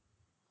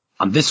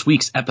On this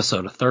week's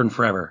episode of Third and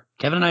Forever,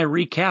 Kevin and I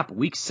recap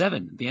Week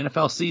 7 of the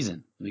NFL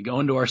season. We go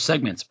into our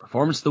segments,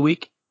 Performance of the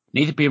Week,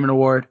 Nathan Peterman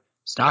Award,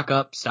 Stock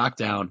Up, Stock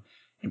Down,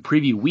 and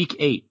preview Week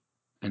 8,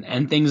 and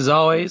end things as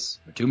always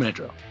with 2-minute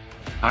drill.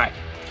 All right,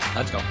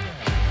 let's go.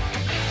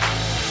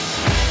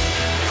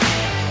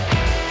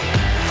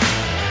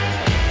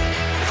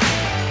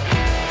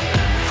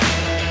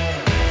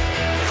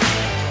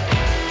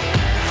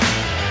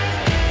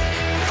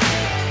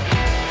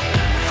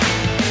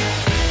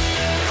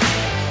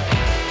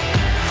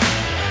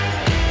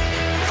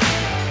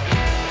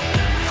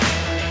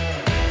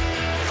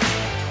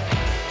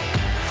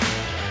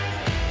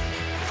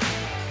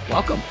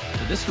 Welcome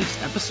to this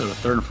week's episode of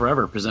Third and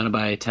Forever, presented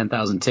by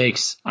 10,000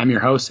 Takes. I'm your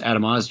host,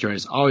 Adam Osjoy,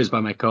 as always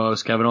by my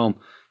co-host, Kevin Holm.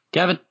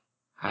 Kevin,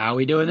 how are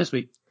we doing this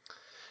week?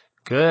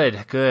 Good.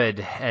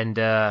 And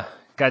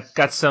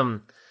got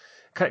some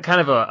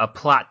kind of a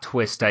plot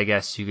twist, I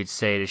guess you could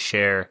say, to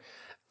share.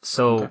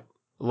 So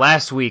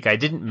Last week, I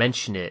didn't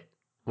mention it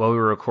while we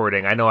were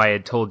recording. I know I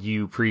had told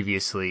you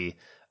previously,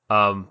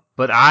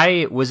 but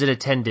I was in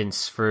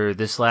attendance for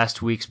this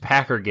last week's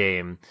Packer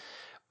game,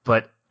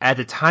 but at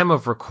the time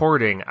of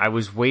recording, I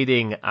was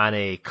waiting on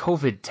a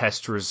COVID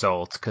test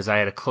result because I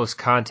had a close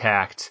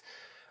contact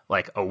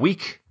like a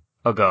week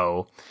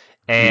ago.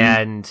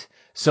 And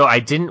so I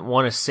didn't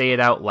want to say it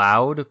out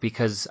loud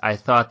because I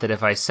thought that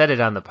if I said it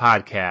on the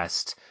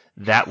podcast,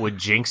 that would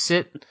jinx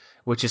it,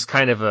 which is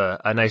kind of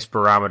a nice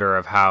barometer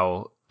of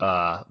how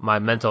my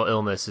mental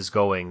illness is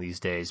going these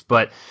days.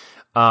 But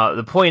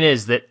the point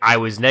is that I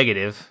was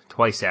negative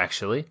twice,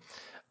 actually.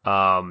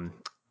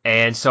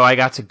 And so I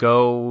got to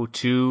go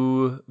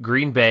to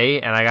Green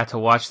Bay, and I got to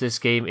watch this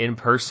game in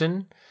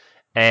person.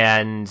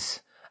 And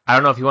I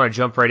don't know if you want to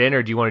jump right in,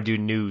 or do you want to do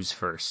news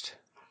first?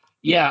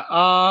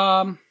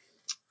 Yeah,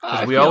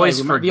 we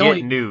always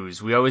forget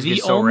news. We always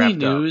get so wrapped up.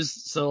 The only news,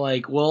 so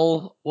like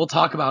we'll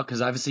talk about,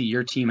 because obviously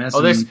your team has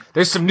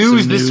there's some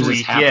news this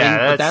week.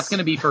 Yeah, but that's going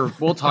to be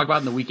we'll talk about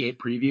in the Week 8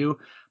 preview.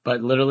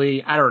 But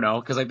literally, I don't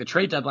know, because like the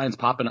trade deadline's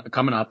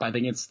coming up. I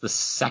think it's the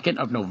 2nd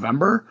of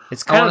November.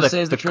 It's kind of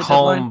the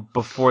calm deadline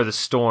before the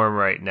storm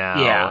right now.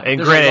 Yeah, and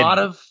there's granted, a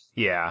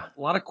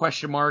lot of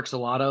question marks, a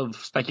lot of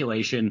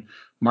speculation.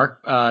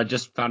 Mark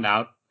just found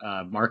out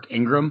Mark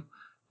Ingram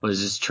was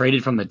just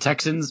traded from the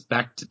Texans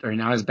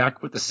now he's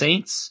back with the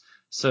Saints.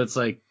 So it's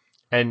like,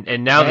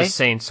 and now the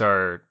Saints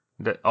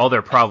all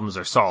their problems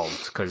are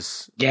solved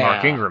because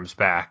Mark Ingram's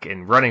back,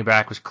 and running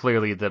back was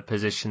clearly the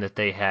position that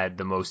they had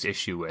the most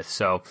issue with.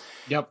 So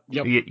yep.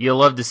 You'll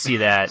love to see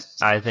that.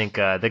 I think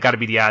they got to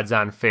be the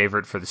odds-on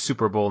favorite for the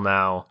Super Bowl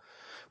now.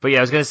 But yeah,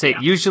 I was going to say,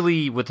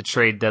 usually with the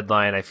trade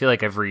deadline, I feel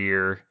like every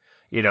year,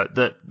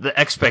 the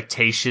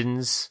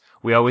expectations,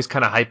 we always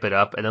kind of hype it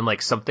up, and then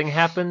like something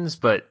happens,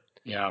 but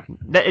yeah,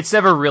 it's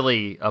never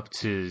really up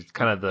to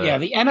kind of the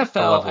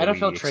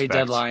NFL trade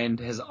deadline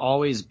has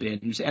always been,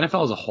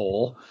 NFL as a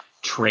whole,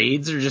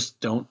 trades just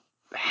don't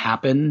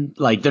happen.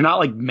 Like they're not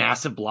like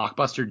massive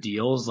blockbuster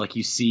deals like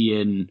you see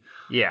in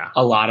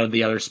a lot of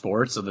the other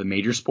sports, or the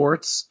major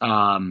sports.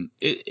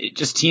 It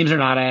just, teams are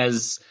not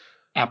as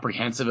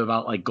apprehensive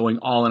about like going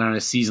all in on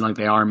a season like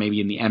they are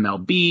maybe in the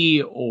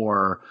MLB,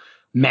 or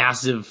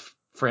massive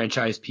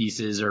franchise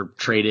pieces are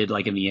traded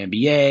like in the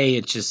NBA.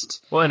 It's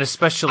just, and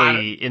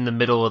especially in the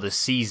middle of the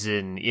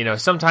season,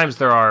 sometimes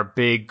there are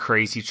big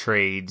crazy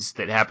trades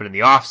that happen in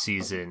the off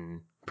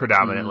season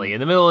predominantly. In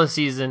the middle of the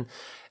season,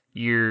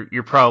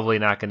 you're probably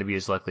not going to be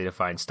as likely to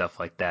find stuff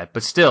like that.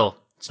 But still,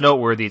 it's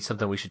noteworthy. It's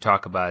something we should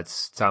talk about.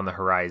 It's on the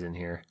horizon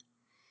here.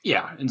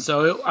 Yeah, and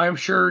so I'm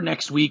sure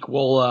next week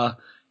we'll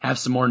have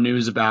some more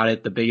news about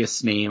it. The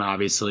biggest name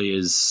obviously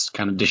is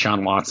kind of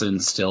Deshaun Watson,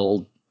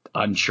 still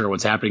unsure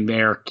what's happening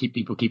there.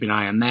 Keep an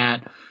eye on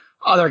that.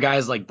 Other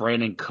guys like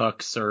Brandon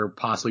Cooks are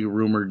possibly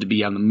rumored to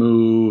be on the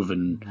move,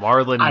 and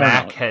Marlon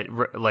Mack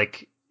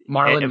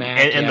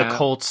and the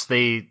Colts,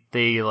 they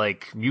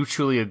like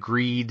mutually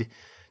agreed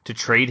to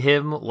trade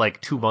him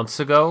like 2 months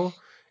ago,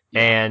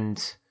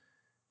 and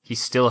he's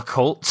still a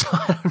Colt. So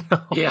I don't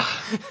know. Yeah,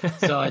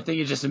 so I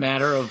think it's just a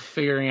matter of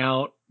figuring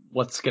out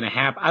what's going to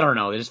happen. I don't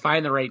know. They just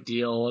find the right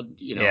deal.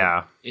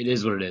 It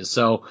is what it is.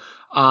 So,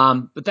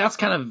 but that's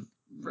kind of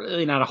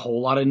really not a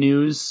whole lot of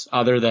news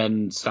other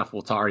than stuff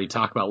we'll already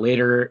talk about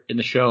later in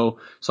the show.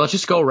 So let's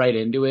just go right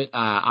into it.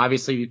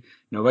 Obviously,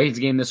 no Vikings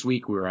game this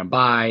week. We were on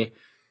bye.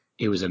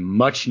 It was a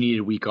much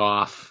needed week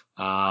off.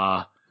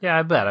 I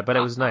bet it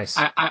was nice.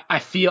 I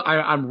feel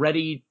I'm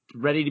ready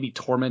to be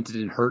tormented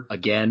and hurt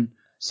again.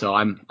 So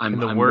I'm in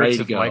the I'm words ready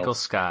to of go. Michael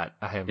Scott,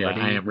 I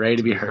am ready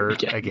to be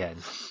hurt again.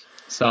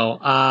 So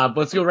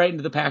let's go right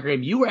into the Packer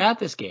game. You were at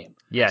this game.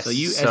 Yes. As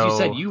you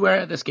said, you were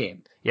at this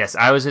game. Yes,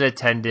 I was in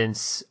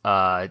attendance.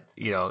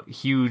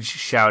 Huge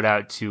shout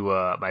out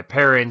to my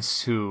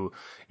parents who,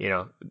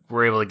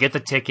 were able to get the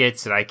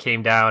tickets, and I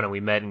came down and we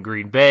met in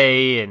Green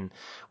Bay and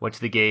went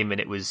to the game,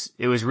 and it was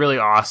really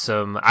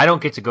awesome. I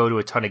don't get to go to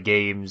a ton of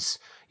games,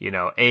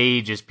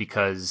 just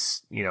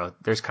because,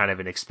 there's kind of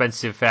an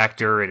expensive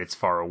factor and it's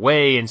far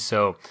away, and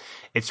so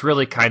it's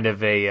really kind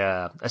of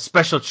a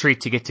special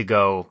treat to get to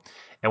go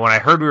And when I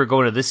heard we were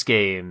going to this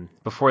game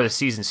before the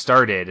season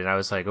started, and I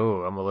was like,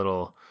 oh, I'm a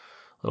little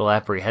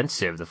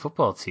apprehensive. The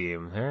football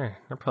team, they're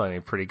probably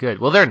pretty good.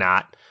 Well, they're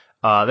not.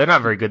 They're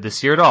not very good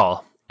this year at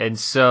all. And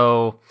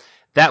so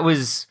that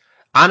was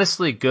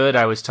honestly good.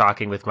 I was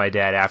talking with my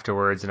dad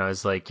afterwards, and I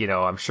was like,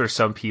 I'm sure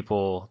some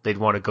people, they'd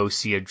want to go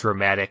see a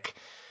dramatic,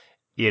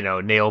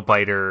 nail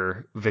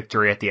biter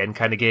victory at the end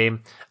kind of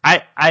game.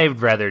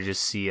 I'd rather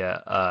just see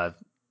a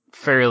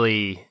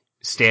fairly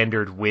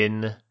standard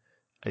win,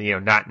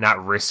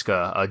 not risk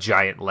a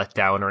giant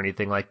letdown or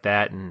anything like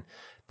that. And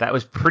that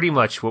was pretty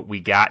much what we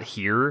got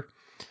here.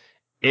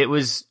 It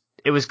was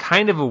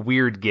kind of a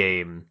weird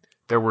game.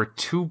 There were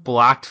 2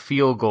 blocked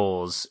field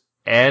goals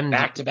and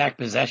back-to-back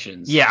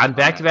possessions. Yeah, on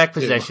back-to-back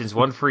possessions,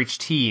 one for each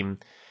team.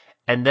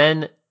 And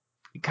then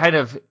kind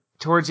of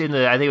towards I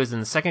think it was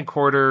in the second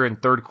quarter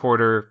and third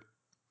quarter,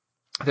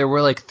 there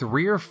were like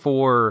 3 or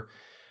 4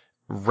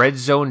 red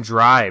zone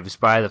drives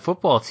by the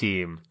football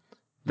team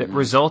that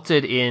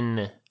resulted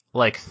in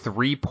like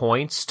 3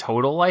 points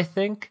total, I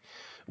think,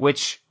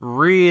 which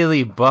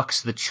really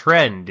bucks the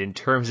trend in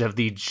terms of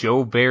the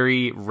Joe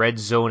Barry red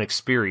zone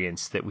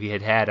experience that we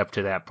had up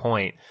to that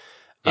point.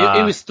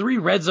 It was 3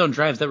 red zone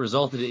drives that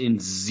resulted in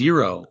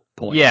 0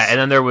 points. Yeah, and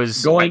then there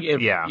was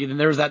then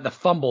there was the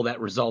fumble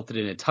that resulted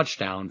in a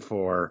touchdown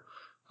for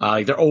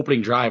their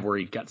opening drive where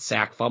he got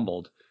sack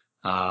fumbled.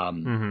 But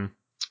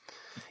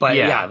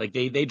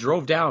they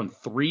drove down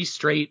 3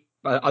 straight,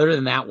 other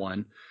than that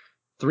one,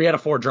 3 out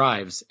of 4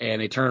 drives,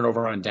 and they turn it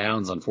over on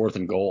downs on 4th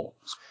and goal.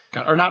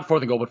 Or not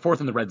 4th and goal, but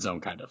 4th in the red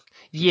zone, kind of.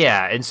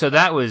 Yeah, and so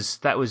that was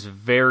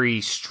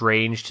very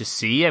strange to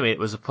see. I mean, it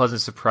was a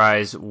pleasant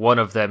surprise. One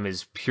of them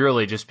is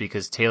purely just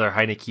because Taylor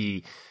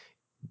Heinicke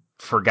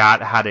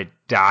forgot how to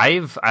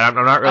dive. I'm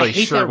not really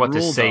sure what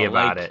to say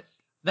about it.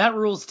 That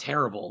rule's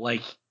terrible.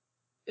 Like,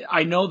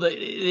 I know that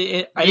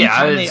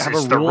anytime they have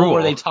a rule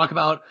where they talk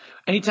about,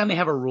 anytime they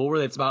have a rule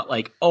where it's about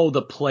like, oh,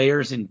 the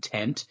player's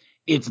intent,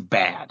 it's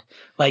bad.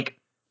 Like,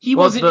 he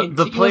wasn't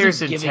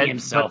giving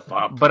himself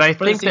up. But I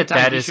think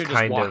that is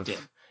kind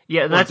of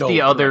yeah. That's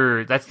the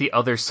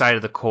other side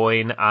of the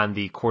coin on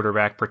the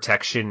quarterback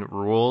protection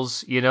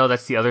rules.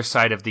 That's the other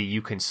side of the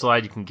you can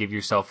slide, you can give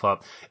yourself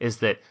up. Is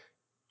that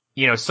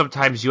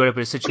sometimes you end up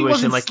in a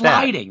situation like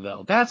sliding,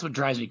 though. That's what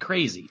drives me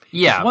crazy.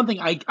 Yeah, it's one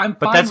thing I'm fine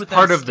but that's with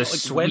part of the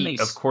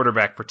suite of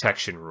quarterback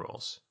protection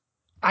rules.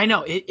 I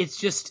know it's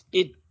just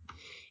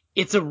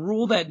It's a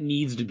rule that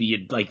needs to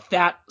be like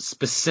that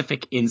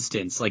specific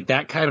instance, like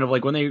that kind of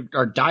like when they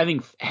are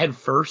diving head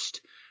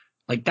first,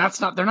 like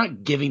they're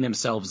not giving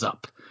themselves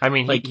up. I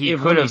mean, like he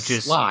could have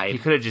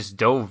just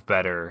dove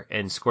better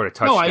and scored a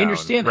touchdown. No, I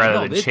understand that.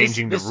 Rather than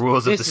changing the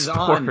rules of the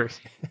sport.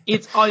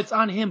 It's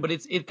on him, but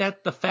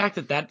the fact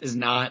that is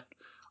not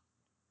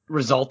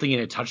resulting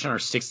in a touchdown or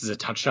sticks as a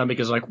touchdown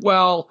because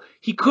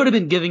he could have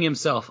been giving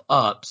himself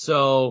up,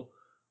 so.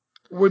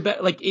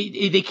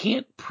 They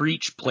can't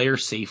preach player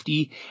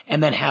safety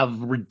and then have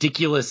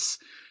ridiculous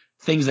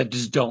things that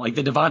just don't, like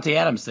the Devontae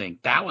Adams thing.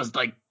 That was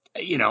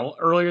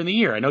earlier in the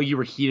year. I know you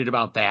were heated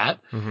about that,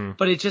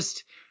 but it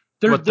just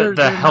they're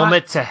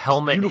helmet to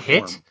helmet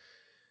hit.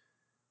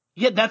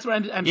 Yeah, that's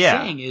what I'm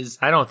saying is.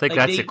 I don't think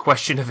that's a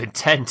question of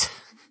intent.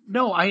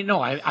 No, I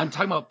know. I'm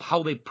talking about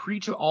how they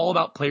preach all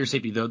about player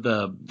safety.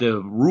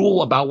 The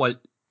rule about what.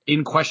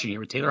 In question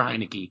here with Taylor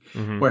Heinicke,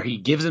 where he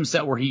gave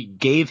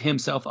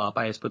himself up.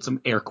 I just put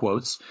some air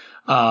quotes.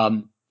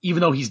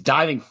 Even though he's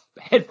diving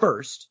head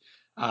first,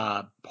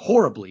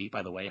 horribly,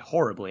 by the way,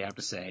 I have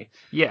to say.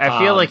 Yeah, I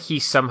feel like he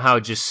somehow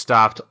just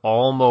stopped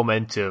all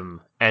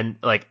momentum and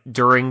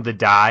during the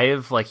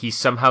dive, he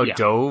somehow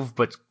dove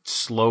but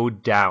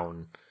slowed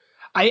down.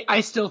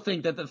 I still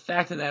think that the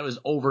fact that was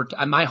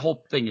my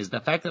whole thing is the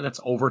fact that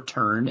that's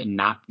overturned and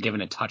not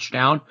given a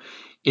touchdown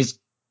is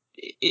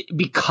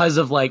because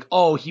of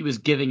he was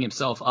giving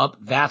himself up.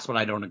 That's what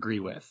I don't agree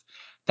with.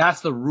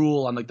 That's the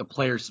rule on the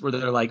players where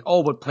they're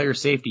but player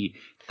safety.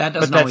 That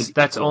doesn't always.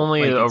 That's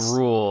only a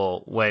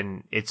rule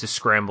when it's a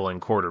scrambling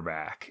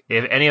quarterback.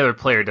 If any other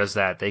player does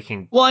that, they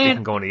can go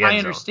into the end zone. I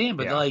understand,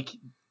 but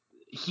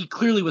he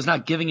clearly was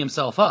not giving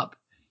himself up.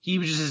 He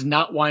was just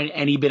not wanting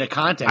any bit of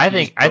contact. I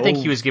think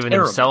he was giving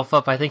himself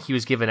up. I think he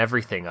was giving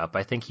everything up.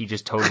 I think he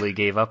just totally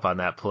gave up on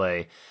that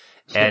play.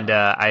 And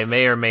I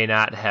may or may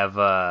not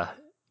have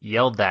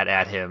yelled that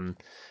at him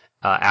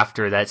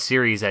after that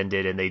series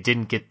ended and they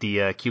didn't get the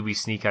QB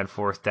sneak on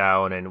 4th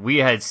down. And we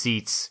had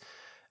seats,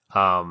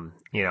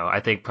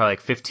 I think probably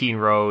 15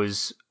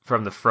 rows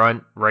from the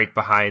front, right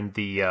behind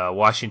the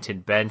Washington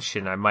bench.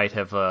 And I might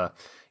have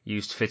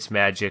used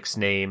Fitzmagic's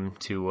name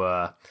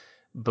to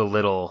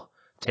belittle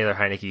Taylor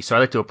Heinicke. So I'd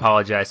like to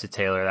apologize to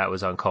Taylor. That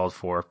was uncalled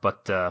for.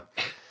 But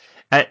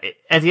at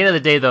the end of the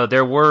day, though,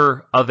 there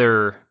were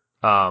other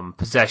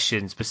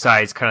possessions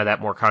besides kind of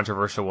that more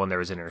controversial one. There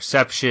was an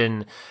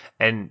interception,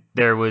 and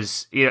there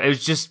was,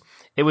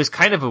 it was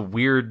kind of a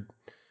weird,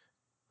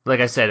 like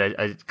I said,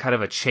 a kind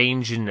of a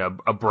change in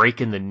a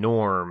break in the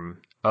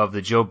norm of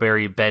the Joe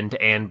Barry bend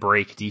and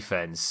break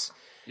defense.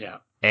 Yeah.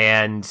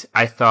 And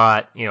I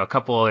thought, a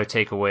couple other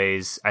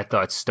takeaways. I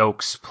thought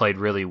Stokes played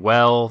really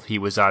well. He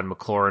was on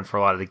McLaurin for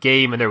a lot of the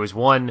game, and there was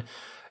one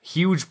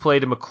huge play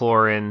to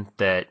McLaurin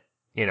that,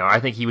 I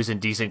think he was in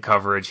decent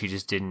coverage. He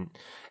just didn't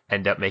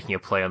end up making a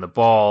play on the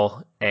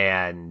ball.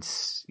 And,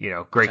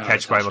 great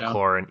catch by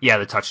McLaurin. Yeah,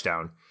 the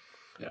touchdown.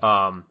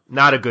 Yeah.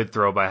 Not a good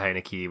throw by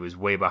Heinicke. He was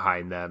way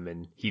behind them,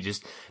 and he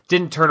just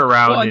didn't turn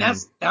around. Well, and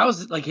that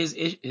was like his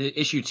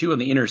issue too on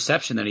the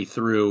interception that he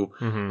threw.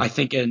 I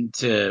think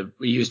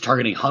he was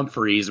targeting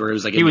Humphreys, where it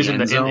was like he was in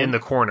the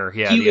corner.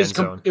 Yeah, the end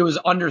zone. It was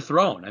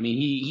underthrown. I mean,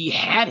 he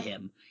had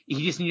him.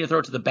 He just needed to throw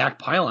it to the back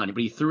pylon,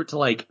 but he threw it to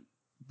like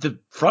the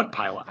front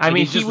pylon. I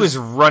mean, he was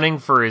running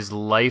for his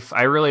life.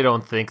 I really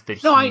don't think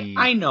that No,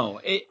 I know.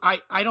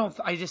 I don't.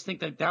 I just think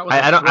that was.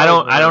 I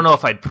don't know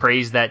if I'd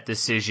praise that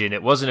decision.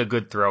 It wasn't a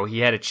good throw. He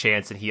had a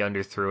chance and he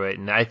underthrew it.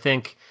 And I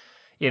think,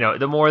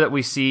 the more that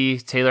we see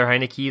Taylor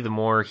Heinicke, the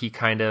more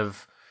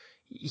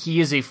he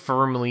is a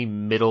firmly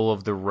middle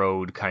of the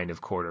road kind of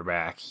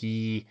quarterback.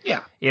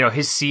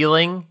 His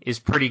ceiling is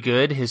pretty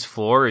good. His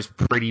floor is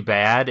pretty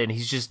bad, and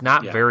he's just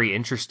not very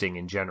interesting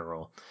in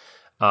general.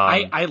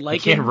 I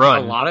like him a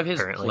lot of his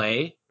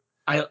play.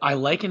 I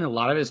like in a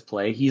lot of his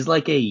play. He's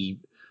like a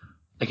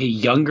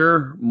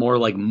younger, more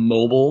like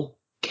mobile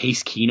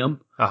Case Keenum.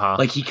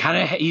 Like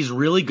he's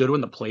really good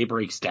when the play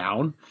breaks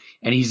down,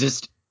 and he's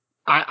just.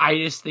 I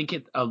just think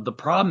the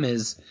problem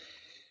is.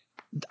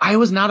 I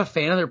was not a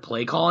fan of their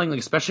play calling, like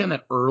especially on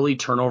that early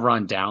turnover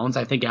on downs.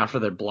 I think after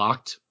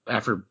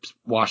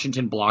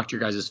Washington blocked your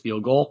guys'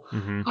 field goal,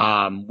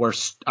 where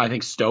I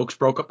think Stokes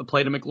broke up the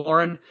play to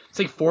McLaurin. It's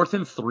like 4th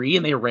and 3,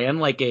 and they ran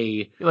like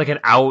an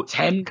out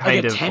 10,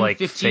 kind like a 10,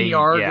 15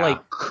 yard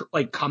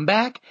like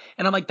comeback,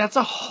 and I'm like that's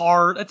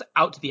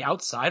out to the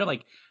outside. I'm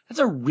like that's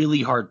a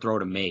really hard throw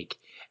to make,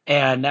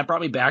 and that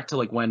brought me back to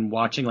like when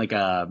watching like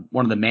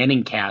one of the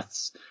Manning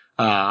casts.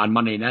 On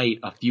Monday night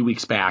a few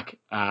weeks back,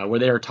 where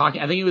they were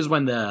talking. I think it was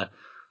when the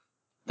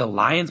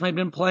Lions might have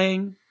been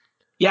playing.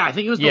 Yeah, I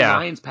think it was the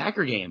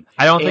Lions-Packer game.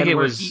 I don't think it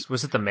was.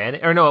 Was it the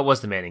Manning? Or no, it was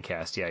the Manning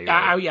cast. Yeah,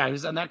 right. It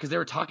was on that because they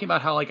were talking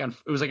about how it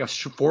was like a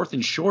 4th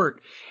and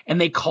short,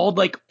 and they called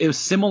like it was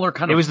similar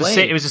kind of.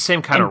 Play. It was the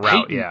same kind of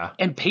route. Yeah.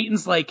 And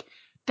Peyton's like,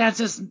 that's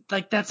just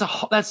like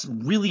that's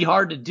really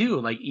hard to do.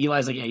 Like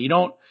Eli's like, yeah, you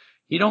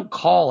don't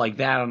call like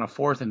that on a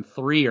 4th and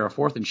 3 or a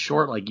 4th and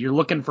short. Like you're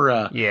looking for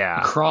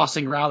a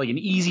crossing route, like an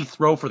easy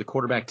throw for the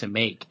quarterback to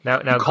make. Now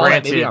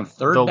granted, maybe on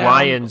third the down,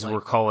 Lions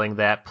were calling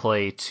that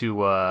play to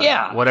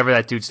whatever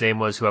that dude's name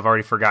was, who I've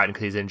already forgotten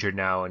because he's injured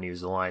now, and he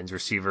was the Lions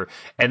receiver,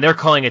 and they're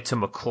calling it to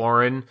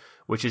McLaurin,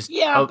 which is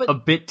a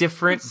bit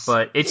different,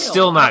 but it's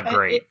still not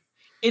great.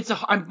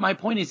 My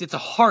point is it's a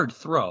hard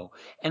throw,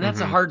 and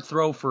that's a hard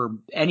throw for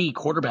any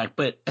quarterback,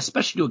 but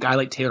especially to a guy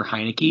like Taylor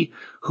Heinicke,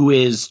 who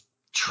is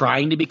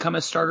trying to become a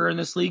starter in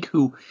this league,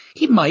 who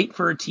he might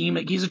for a team.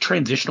 He's a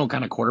transitional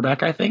kind of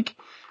quarterback, I think,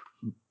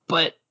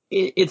 but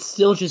it's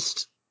still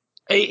just,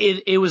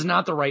 it was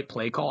not the right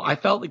play call. I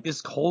felt like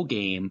this whole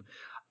game,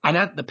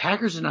 the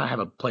Packers did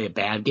not play a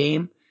bad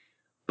game,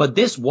 but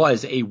this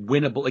was a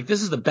winnable, like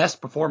this is the best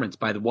performance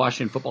by the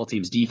Washington football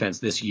team's defense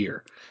this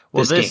year.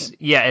 Well,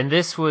 and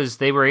this was,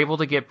 they were able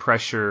to get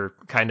pressure,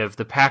 kind of,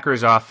 the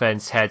Packers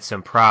offense had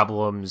some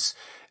problems,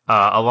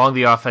 along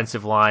the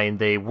offensive line.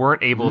 They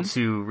weren't able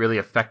to really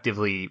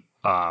effectively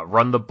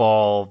run the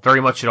ball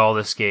very much at all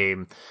this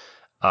game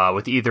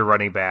with either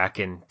running back,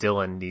 and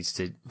Dillon needs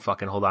to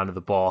fucking hold on to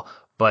the ball.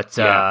 But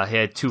he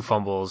had 2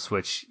 fumbles,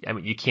 which, I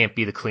mean, you can't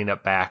be the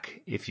cleanup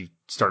back if you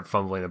start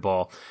fumbling the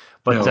ball.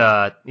 But,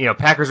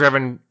 Packers were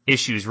having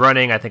issues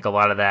running. I think a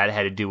lot of that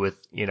had to do with,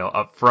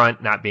 up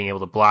front, not being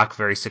able to block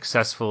very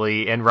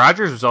successfully. And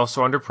Rodgers was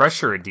also under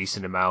pressure a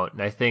decent amount.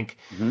 And I think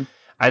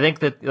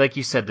that, like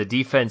you said, the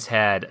defense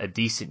had a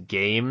decent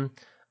game,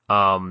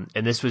 and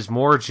this was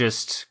more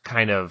just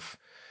kind of...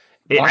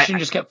 Washington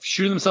just kept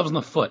shooting themselves in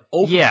the foot.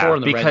 0 for 4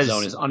 in the red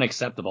zone is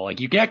unacceptable. Like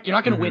you're not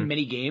going to win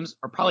many games,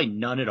 or probably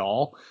none at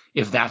all,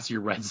 if that's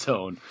your red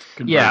zone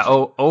conversion. Yeah,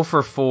 0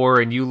 for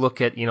 4, and you look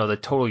at the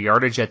total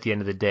yardage at the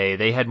end of the day.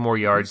 They had more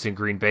yards than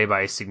Green Bay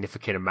by a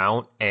significant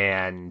amount,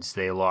 and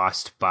they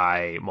lost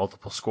by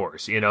multiple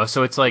scores.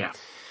 So it's like... Yeah.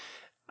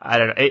 I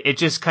don't know. It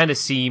just kind of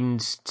seemed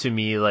to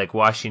me like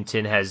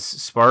Washington has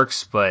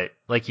sparks, but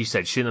like you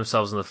said, shooting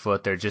themselves in the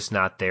foot, they're just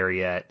not there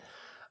yet.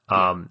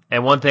 And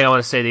one thing I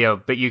want to say,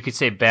 but you could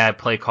say bad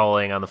play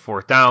calling on the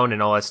 4th down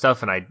and all that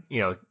stuff, and I,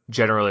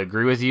 generally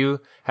agree with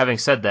you. Having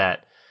said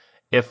that,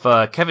 if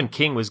Kevin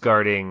King was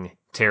guarding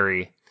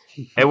Terry,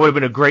 it would have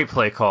been a great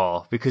play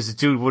call because the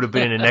dude would have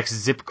been in the next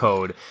zip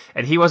code,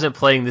 and he wasn't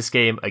playing this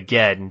game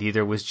again.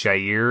 Neither was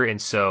Jair, and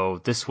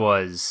so this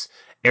was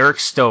Eric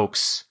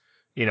Stokes,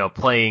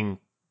 playing,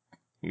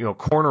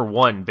 corner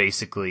 1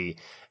 basically,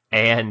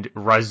 and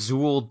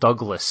Rasul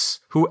Douglas,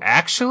 who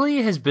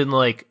actually has been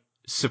like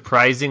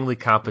surprisingly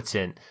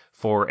competent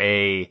for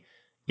a,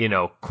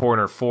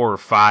 corner 4 or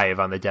 5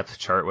 on the depth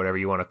chart, whatever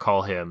you want to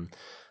call him.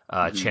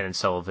 Shannon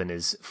Sullivan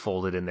is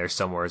folded in there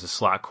somewhere as a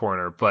slot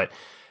corner, but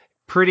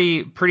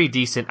pretty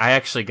decent. I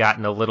actually got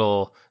in a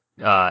little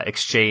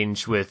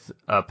exchange with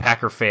a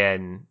Packer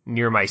fan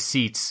near my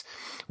seats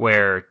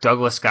where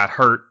Douglas got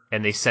hurt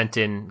and they sent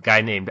in a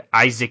guy named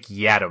Isaac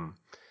Yadam.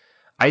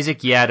 Isaac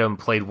Yadam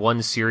played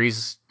one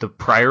series the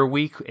prior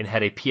week and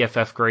had a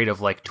PFF grade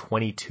of like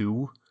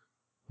 22,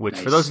 which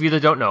for those of you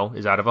that don't know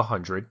is out of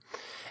 100.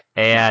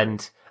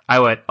 And I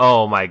went,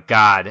 oh my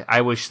God,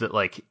 I wish that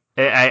like,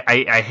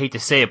 I hate to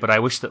say it, but I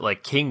wish that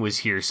like King was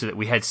here so that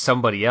we had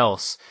somebody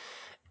else.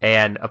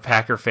 And a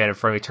Packer fan in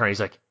front of me turned, he's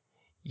like,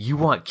 you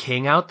want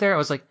King out there? I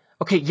was like,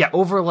 okay, yeah,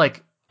 over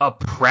like a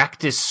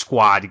practice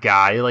squad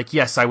guy. Like,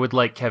 yes, I would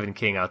like Kevin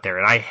King out there,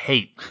 and I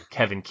hate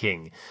Kevin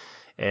King.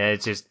 And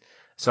it's just,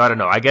 so I don't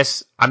know. I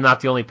guess I'm not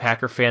the only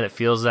Packer fan that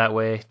feels that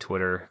way.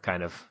 Twitter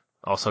kind of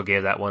also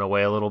gave that one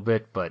away a little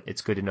bit, but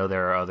it's good to know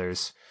there are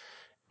others.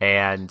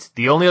 And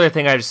the only other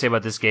thing I have to say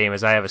about this game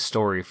is I have a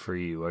story for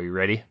you. Are you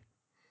ready?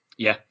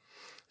 Yeah.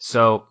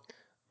 So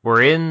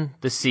we're in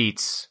the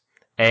seats,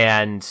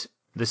 and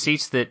the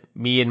seats that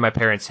me and my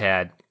parents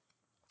had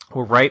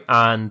were right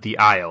on the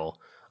aisle,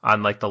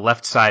 on like the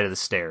left side of the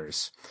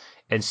stairs.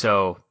 And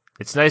so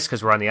it's nice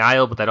because we're on the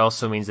aisle, but that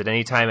also means that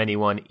anytime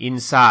anyone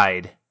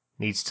inside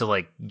needs to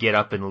like get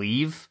up and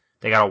leave,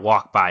 they got to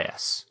walk by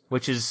us,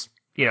 which is,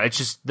 it's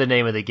just the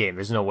name of the game.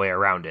 There's no way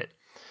around it.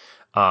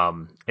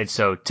 And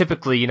so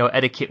typically,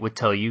 etiquette would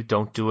tell you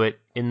don't do it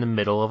in the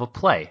middle of a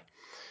play.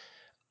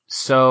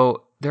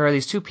 So there are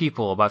these two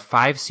people about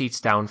 5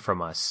 seats down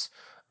from us,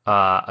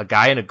 a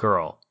guy and a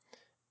girl,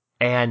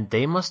 and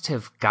they must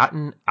have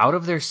gotten out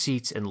of their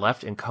seats and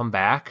left and come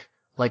back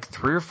like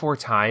 3 or 4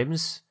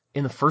 times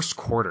in the first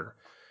quarter.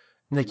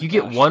 And like,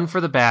 get one for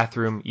the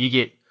bathroom, you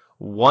get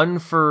one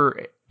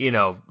for,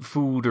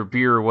 food or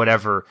beer or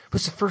whatever,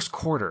 but it's the first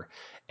quarter.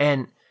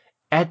 And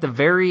at the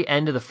very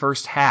end of the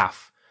first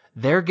half,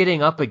 they're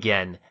getting up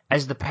again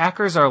as the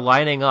Packers are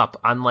lining up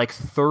on like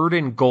 3rd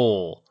and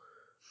goal.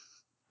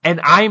 And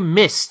I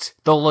missed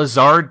the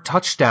Lazard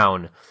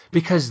touchdown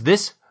because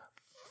this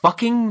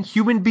fucking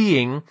human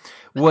being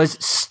was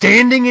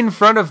standing in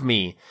front of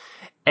me,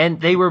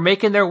 and they were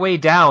making their way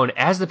down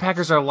as the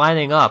Packers are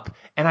lining up.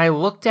 And I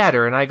looked at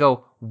her and I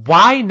go,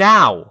 why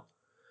now?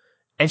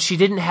 And she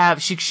didn't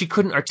have, she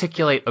couldn't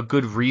articulate a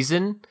good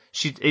reason.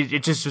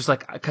 It just was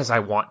like, cause I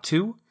want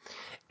to.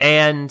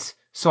 And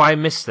so I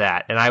missed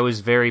that, and I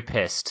was very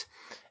pissed.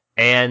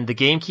 And the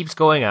game keeps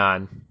going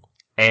on,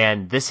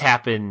 and this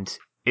happened.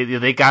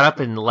 They got up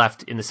and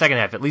left in the second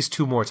half at least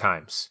 2 more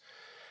times.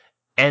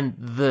 And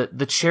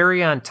the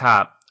cherry on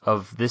top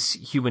of this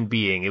human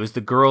being, it was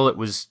the girl that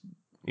was,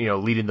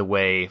 leading the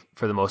way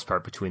for the most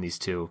part between these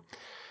two.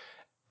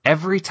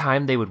 Every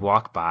time they would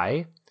walk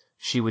by,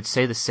 she would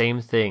say the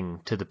same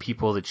thing to the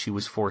people that she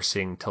was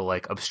forcing to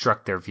like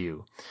obstruct their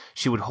view.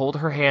 She would hold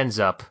her hands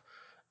up,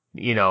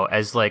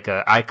 as like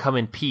I come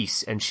in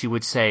peace, and she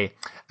would say,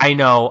 I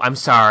know, I'm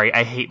sorry,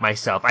 I hate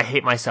myself,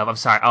 I'm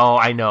sorry, oh,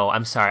 I know,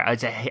 I'm sorry,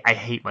 I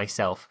hate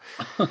myself.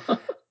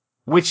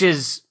 Which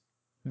is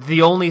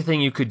the only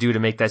thing you could do to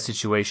make that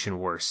situation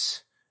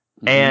worse.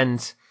 Mm-hmm.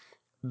 And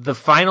the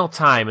final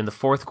time in the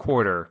fourth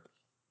quarter,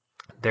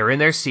 they're in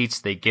their seats,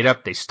 they get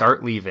up, they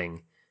start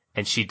leaving,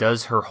 and she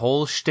does her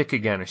whole shtick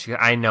again. And she goes,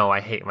 I know, I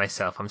hate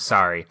myself, I'm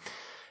sorry.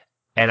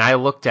 And I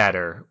looked at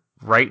her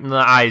right in the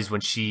eyes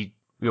when she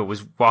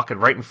was walking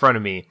right in front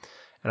of me,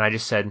 and I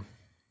just said,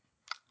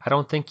 I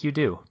don't think you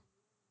do.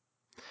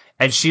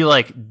 And she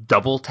like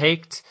double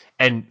taked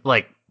and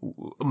like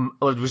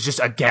was just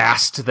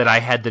aghast that I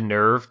had the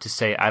nerve to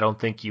say, I don't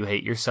think you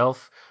hate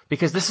yourself,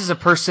 because this is a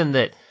person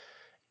that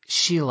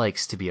she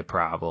likes to be a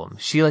problem.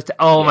 She likes to,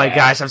 my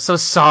gosh, I'm so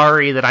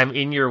sorry that I'm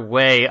in your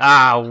way.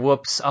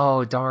 Whoops.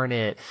 Oh, darn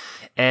it.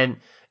 And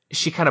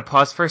she kind of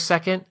paused for a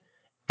second,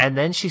 and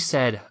then she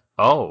said,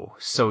 oh,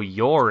 so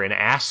you're an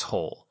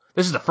asshole.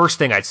 This is the first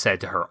thing I'd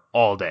said to her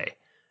all day,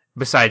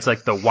 besides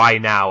like the why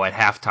now at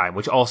halftime,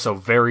 which also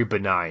very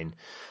benign.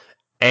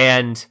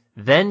 And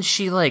then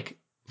she like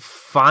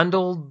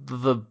fondled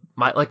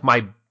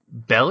my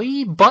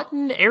belly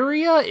button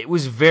area. It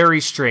was very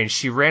strange.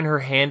 She ran her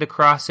hand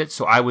across it,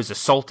 so I was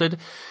assaulted,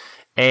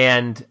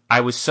 and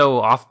I was so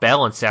off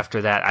balance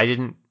after that. I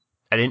didn't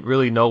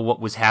really know what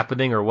was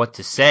happening or what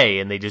to say,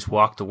 and they just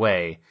walked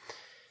away.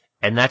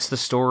 And that's the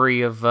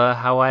story of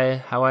how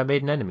I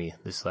made an enemy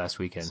this last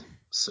weekend.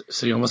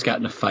 So you almost got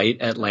in a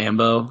fight at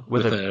Lambeau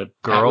with a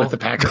girl, with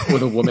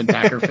a woman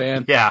Packer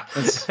fan. Yeah,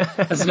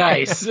 that's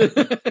nice.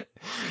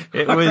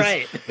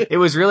 It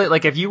was really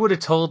like, if you would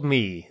have told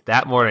me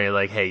that morning,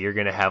 like, hey, you're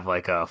gonna have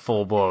like a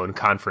full blown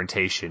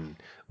confrontation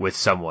with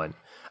someone,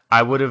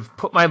 I would have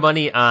put my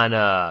money on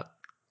a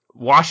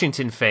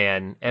Washington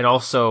fan and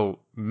also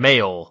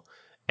male,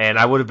 and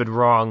I would have been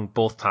wrong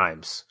both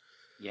times.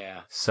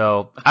 Yeah.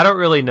 So I don't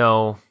really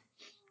know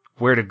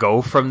where to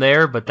go from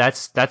there, but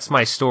that's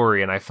my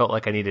story, and I felt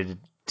like I needed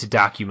to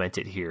document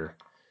it here.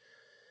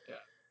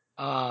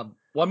 One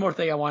more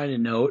thing I wanted to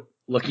note,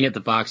 looking at the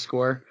box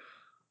score,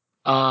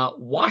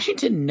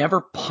 Washington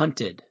never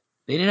punted.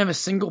 They didn't have a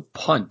single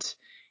punt.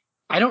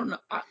 I don't know.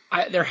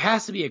 There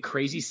has to be a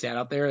crazy stat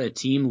out there, a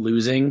team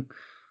losing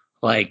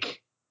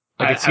like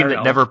Like a team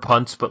that never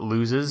punts but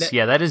loses.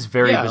 That is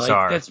very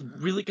bizarre. Like, that's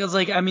really because,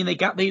 like, I mean,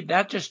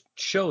 that just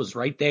shows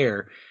right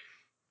there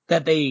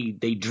that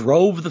they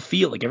drove the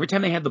field. Like, every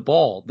time they had the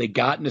ball, they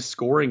got into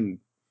scoring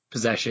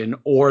possession,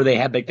 or they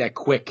had like that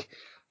quick,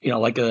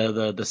 like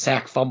the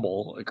sack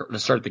fumble to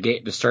start the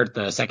game, to start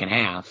the second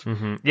half.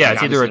 Mm-hmm. Yeah, like,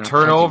 it's either a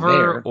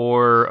turnover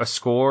or a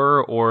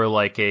score or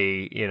like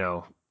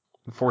a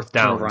fourth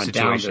down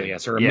situation,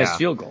 or a missed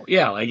field goal.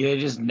 Yeah, like they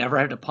just never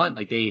had to punt.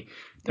 Like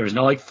there was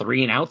no like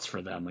 3 and outs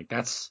for them. Like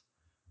that's,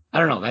 I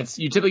don't know.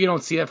 You typically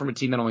don't see that from a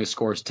team that only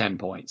scores 10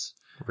 points.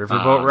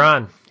 Riverboat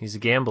Ron, he's a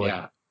gambler.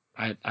 Yeah,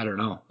 I don't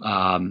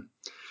know.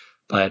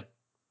 But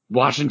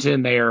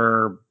Washington,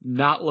 they're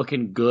not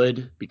looking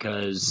good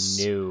because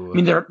I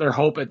mean their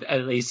hope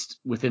at least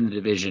within the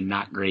division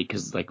not great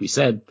because, like we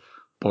said,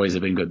 boys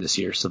have been good this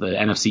year. So the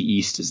NFC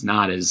East is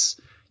not as,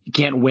 you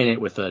can't win it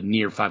with a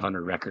near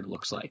 500 record.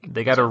 Looks like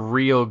they got a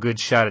real good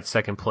shot at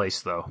second place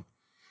though.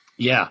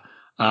 Yeah.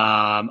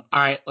 All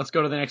right, let's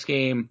go to the next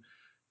game.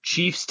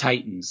 Chiefs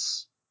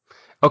Titans.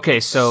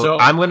 Okay, so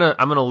I'm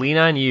gonna lean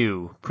on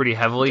you pretty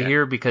heavily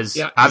here because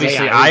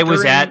obviously I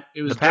was at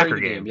the Packer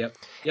game. Yep.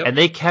 And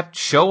they kept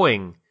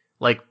showing,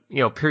 like,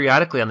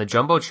 periodically on the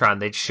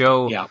Jumbotron, they'd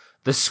show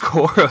the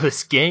score of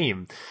this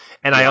game.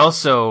 And I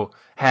also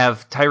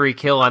have Tyreek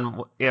Hill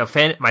on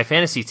my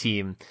fantasy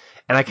team,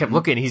 and I kept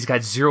looking. He's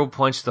got 0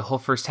 points the whole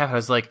first half. I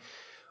was like,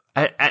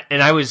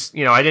 I was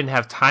I didn't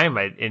have time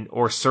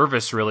or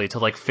service really to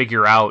like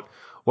figure out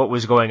what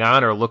was going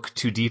on or look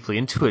too deeply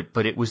into it,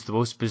 but it was the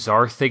most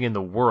bizarre thing in the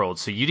world.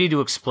 So you need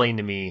to explain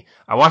to me.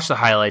 I watched the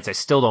highlights. I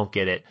still don't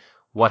get it.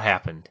 What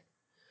happened?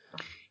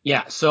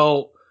 Yeah.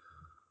 So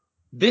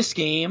this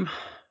game,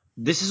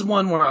 this is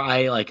one where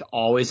I like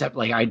always have,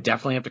 like, I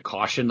definitely have to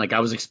caution. Like,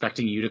 I was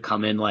expecting you to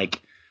come in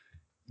like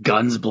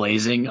guns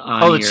blazing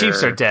on the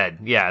Chiefs are dead.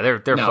 Yeah, they're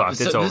fucked.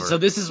 It's over. So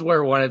this is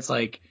where when it's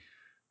like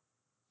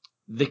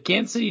the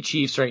Kansas City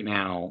Chiefs right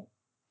now,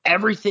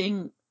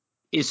 everything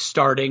is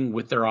starting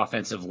with their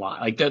offensive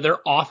line. Like their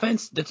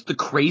offense, that's the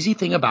crazy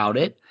thing about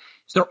it,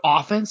 is their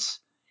offense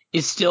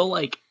is still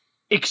like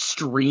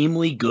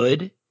extremely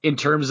good in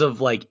terms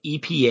of like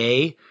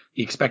EPA,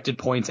 the expected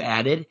points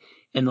added.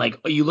 And like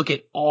you look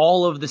at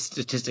all of the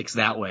statistics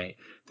that way,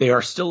 they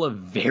are still a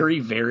very,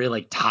 very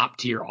like top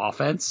tier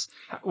offense.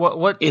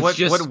 What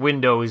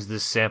window is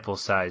this sample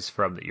size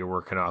from that you're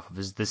working off of?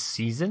 Is this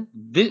season?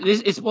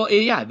 This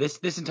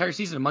entire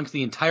season amongst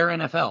the entire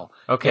NFL.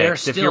 Okay,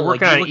 if you're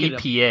working on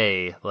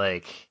EPA,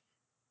 like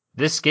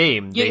this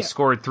game, they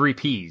scored 3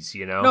 Ps.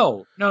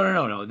 No.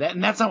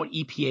 That's not what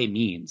EPA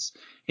means.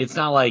 It's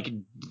not like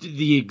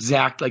the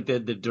exact, like the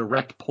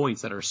direct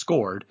points that are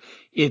scored.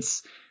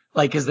 It's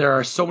like, because there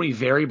are so many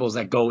variables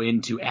that go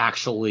into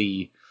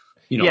actually,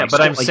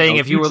 but I'm saying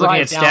if you were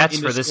looking at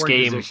stats for this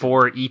game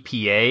for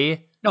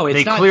EPA,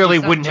 they clearly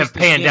wouldn't have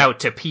panned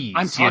out to Ps.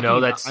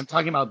 I'm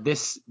talking about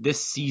this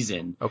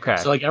season. Okay.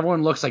 So like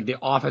everyone looks like the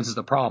offense is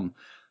the problem.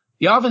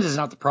 The offense is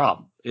not the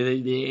problem.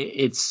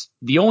 It's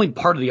the only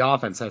part of the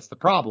offense that's the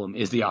problem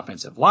is the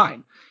offensive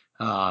line.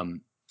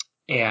 And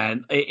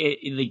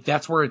like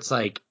that's where it's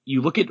like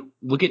you look at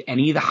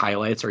any of the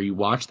highlights or you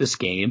watch this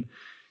game.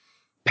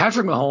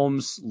 Patrick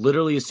Mahomes,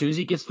 literally as soon as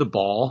he gets the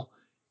ball,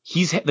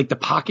 he's like the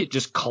pocket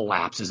just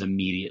collapses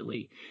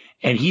immediately,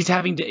 and he's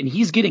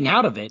getting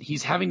out of it.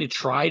 He's having to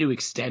try to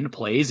extend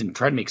plays and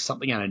try to make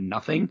something out of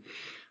nothing.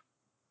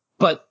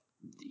 But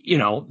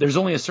there's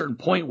only a certain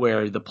point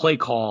where the play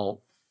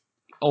call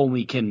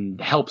only can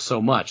help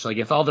so much. Like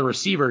if all the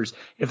receivers,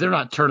 if they're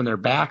not turning their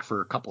back for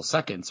a couple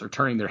seconds or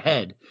turning their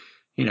head,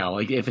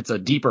 like if it's a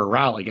deeper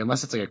route, like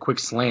unless it's like a quick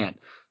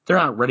slant, they're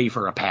not ready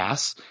for a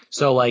pass.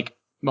 So like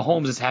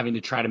Mahomes is having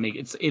to try to make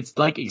it's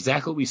like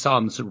exactly what we saw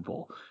in the Super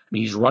Bowl. I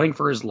mean, he's running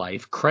for his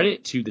life.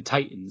 Credit to the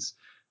Titans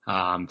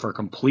for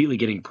completely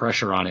getting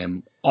pressure on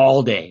him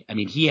all day. I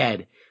mean, he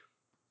had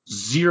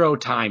zero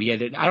time. I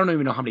don't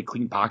even know how many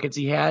clean pockets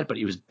he had, but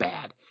it was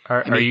bad.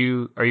 Are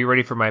you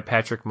ready for my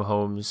Patrick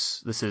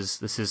Mahomes? This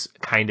is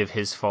kind of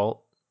his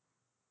fault,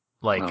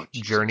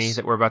 journey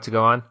that we're about to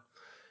go on.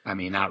 I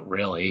mean, not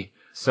really.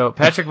 So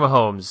Patrick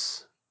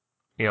Mahomes,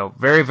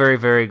 very, very,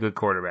 very good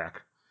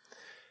quarterback.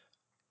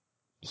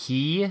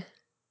 He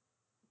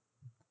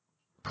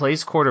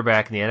plays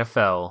quarterback in the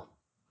NFL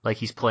like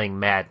he's playing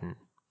Madden.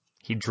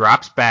 He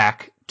drops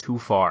back too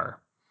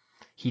far.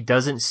 He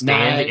doesn't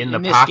stand in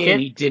the pocket. Game,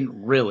 he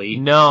didn't really.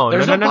 No.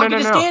 There's no pocket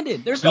to stand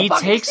in. He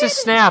takes a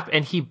snap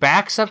and he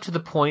backs up to the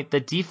point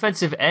that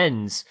defensive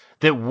ends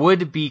that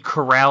would be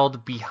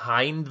corralled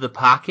behind the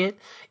pocket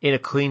in a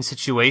clean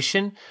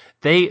situation,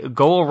 they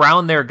go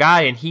around their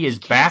guy and he is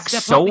back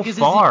so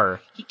far.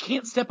 He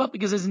can't step up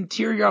because his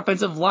interior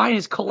offensive line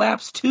is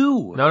collapsed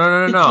too.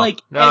 No.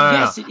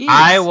 Yes, it is.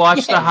 I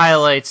watched the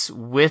highlights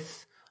with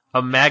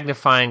a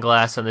magnifying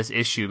glass on this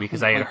issue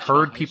because I had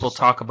heard people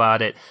talk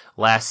about it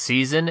last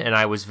season and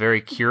I was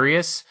very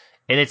curious.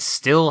 and it's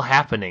still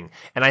happening.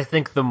 And I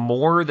think the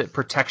more that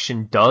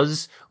protection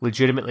does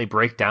legitimately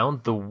break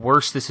down, the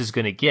worse this is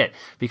going to get,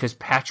 because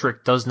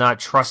Patrick does not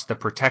trust the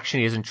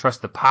protection. He doesn't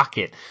trust the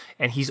pocket,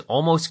 and he's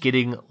almost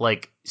getting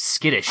like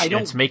skittish, and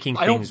it's making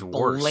things worse. I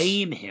don't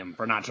blame him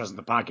for not trusting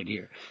the pocket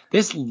here.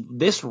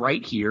 This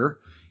right here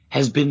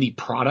has been the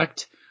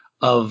product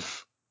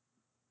of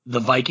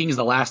the Vikings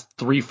the last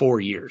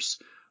 3-4 years.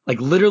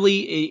 Like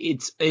literally,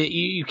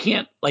 you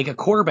can't, like, a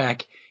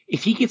quarterback,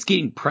 if he gets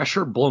getting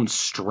pressure blown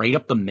straight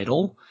up the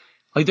middle,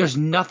 like there's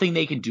nothing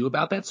they can do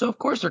about that. So of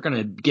course they're going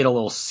to get a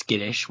little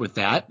skittish with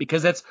that,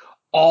 because that's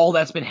all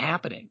that's been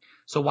happening.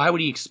 So why would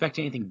he expect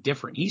anything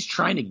different? He's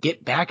trying to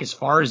get back as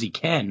far as he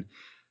can,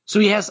 so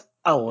he has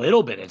a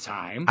little bit of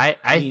time. I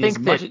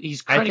think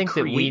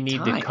that we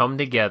need to come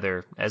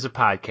together as a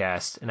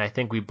podcast, and I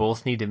think we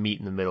both need to meet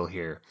in the middle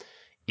here.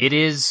 It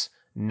is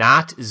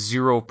not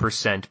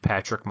 0%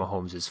 Patrick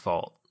Mahomes'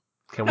 fault.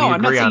 Can we agree on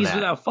that? No, I'm not saying he's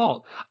without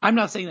fault. I'm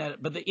not saying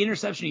that, but the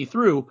interception he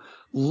threw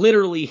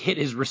literally hit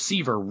his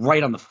receiver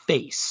right on the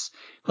face.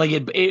 Like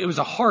it was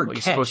a hard catch.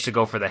 He's supposed to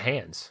go for the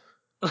hands.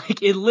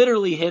 Like it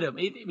literally hit him.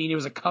 It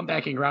was a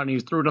comebacking round, and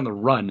he threw it on the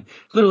run.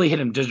 Literally hit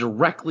him just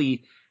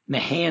directly in the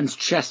hands,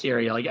 chest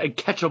area, like a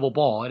catchable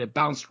ball, and it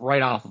bounced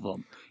right off of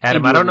him.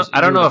 Adam, I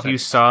don't know if you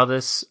saw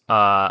this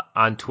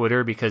on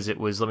Twitter, because it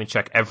was, let me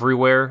check,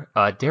 everywhere.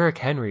 Derrick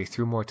Henry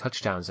threw more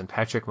touchdowns than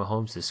Patrick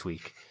Mahomes this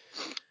week.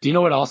 Do you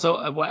know what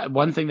also,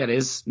 one thing that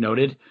is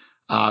noted,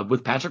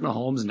 with Patrick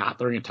Mahomes not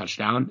throwing a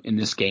touchdown in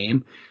this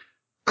game,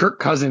 Kirk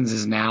Cousins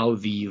is now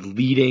the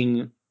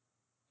leading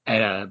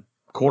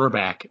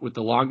quarterback with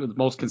the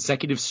most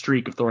consecutive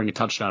streak of throwing a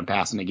touchdown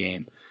pass in a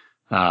game.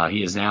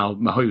 He was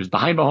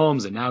behind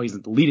Mahomes, and now he's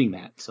leading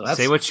that. So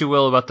say what you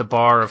will about the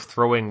bar of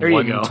throwing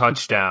one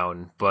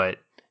touchdown, but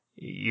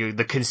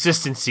the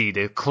consistency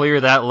to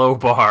clear that low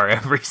bar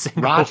every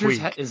single week.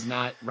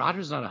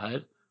 Rodgers not a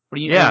HUD.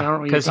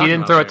 Because he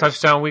didn't throw a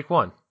touchdown week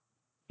 1.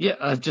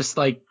 Yeah, just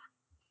like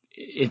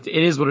it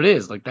is what it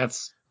is. Like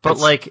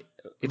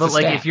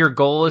if your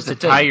goal is to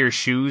tie your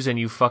shoes and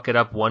you fuck it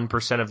up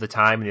 1% of the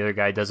time, and the other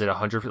guy does it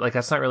 100%, like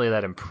that's not really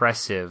that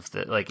impressive.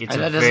 It's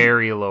a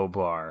very low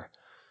bar.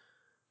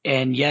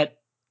 And yet,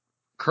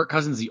 Kirk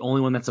Cousins is the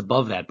only one that's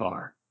above that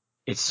bar.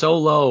 It's so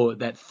low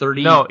that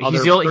 30. No,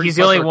 he's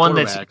the only one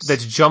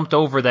that's jumped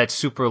over that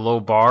super low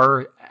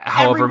bar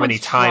however many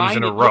times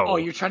in a row. Oh,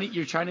 you're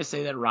trying to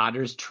say that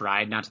Rodgers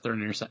tried not to throw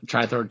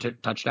a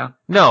touchdown?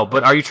 No,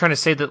 but are you trying to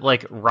say that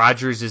like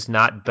Rodgers is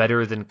not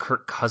better than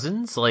Kirk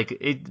Cousins? Like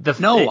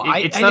it's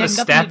not a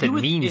stat that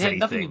means anything. It had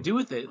nothing to do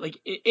with it. Like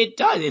it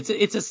does.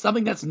 It's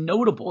something that's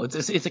notable.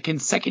 It's a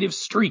consecutive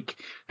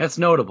streak that's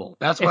notable.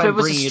 That's why I'm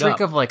bringing it up.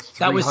 If it was a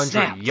streak of like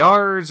 300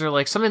 yards or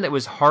like something that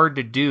was hard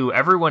to do,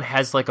 everyone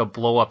has like a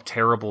blow up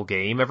terrible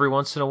game every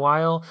once in a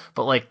while.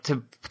 But like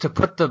to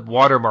put the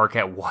watermark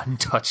at 1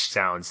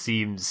 touchdown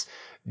seems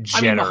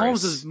generous. I mean,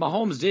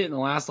 Mahomes did it in the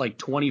last like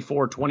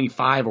 24,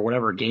 25 or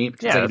whatever game.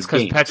 Yeah, that's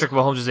because Patrick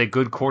Mahomes is a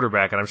good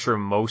quarterback, and I'm sure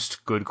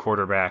most good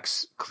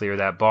quarterbacks clear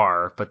that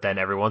bar. But then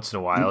every once in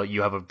a while,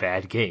 you have a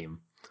bad game.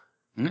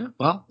 Yeah,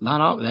 well,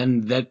 not all.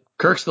 Then that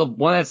Kirk's the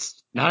one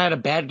that's not had a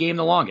bad game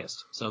the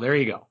longest. So there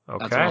you go. Okay.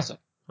 That's what I'll say.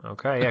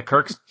 Okay, yeah,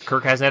 Kirk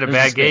hasn't had a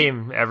bad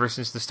game ever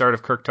since the start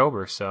of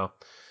Kirktober. So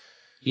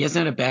he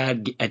hasn't had a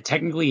bad.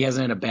 Technically, he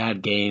hasn't had a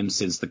bad game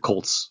since the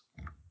Colts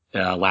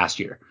last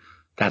year.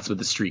 That's what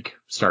the streak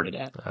started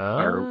at.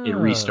 Or it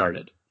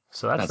restarted.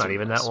 So that's not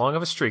even that long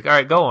of a streak. All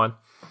right, go on.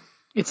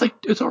 It's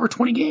over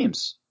 20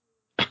 games.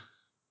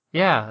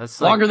 Yeah, that's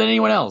longer than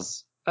anyone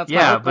else. That's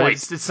but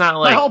it's not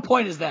like my whole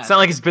point is that it's not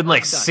like it's been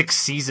like 6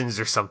 seasons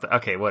or something.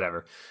 Okay,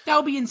 whatever. That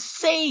would be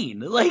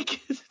insane.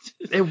 Like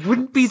it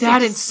wouldn't be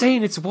that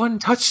insane. It's 1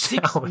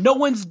 touchdown. No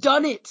one's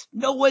done it.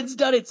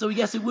 So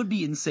yes, it would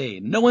be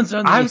insane. No one's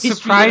done. I'm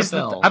surprised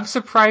that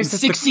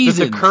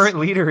the current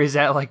leader is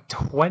at like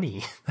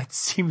 20. That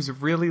seems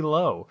really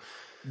low.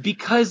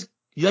 Because,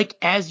 like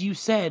as you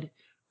said,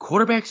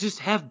 quarterbacks just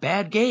have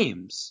bad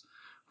games.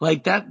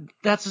 Like that.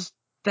 That's just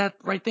that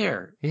right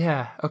there.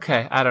 Yeah.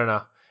 Okay. I don't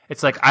know.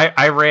 It's like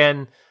I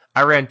ran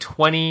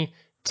 20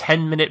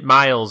 10-minute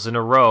miles in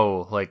a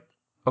row. Like,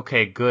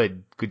 okay,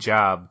 good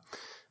job.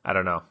 I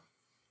don't know.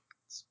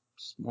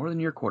 It's more than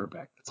your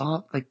quarterback. That's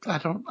all. Like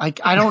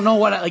I don't know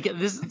what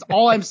this is.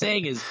 All I'm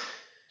saying is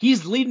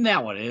he's leading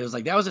that one. And it was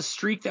like that was a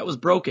streak that was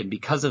broken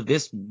because of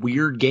this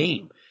weird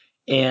game.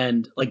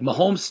 And like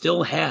Mahomes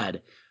still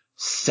had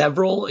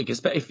several, like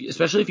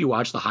especially if you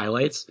watch the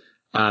highlights,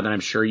 then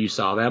I'm sure you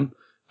saw them.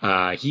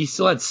 He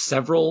still had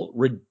several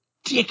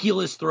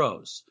ridiculous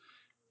throws.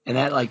 And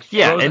that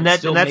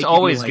that's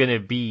always going to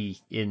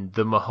be in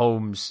the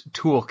Mahomes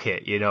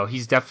toolkit. You know,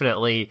 he's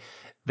definitely,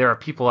 there are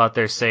people out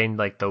there saying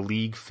like the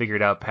league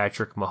figured out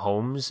Patrick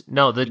Mahomes.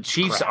 No, the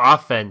Chiefs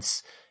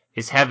offense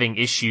is having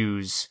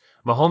issues.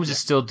 Mahomes is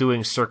still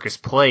doing circus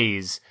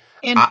plays.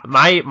 And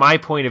my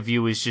point of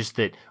view is just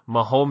that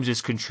Mahomes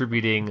is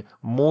contributing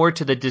more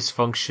to the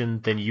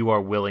dysfunction than you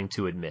are willing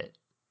to admit.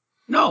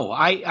 No,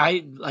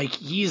 I like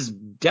he's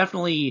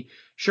definitely,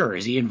 sure.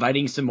 Is he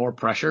inviting some more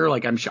pressure?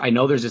 Like I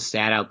know there's a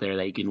stat out there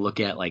that you can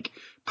look at, like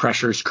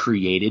pressures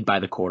created by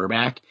the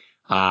quarterback.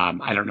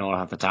 I don't know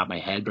off the top of my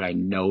head, but I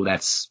know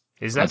I've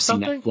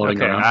seen that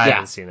floating around. I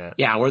haven't seen that.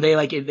 Yeah, where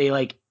I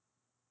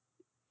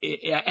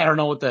don't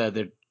know what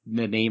the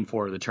name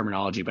for the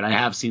terminology, but I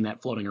have seen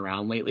that floating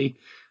around lately.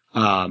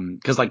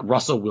 Cause like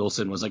Russell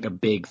Wilson was like a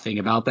big thing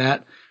about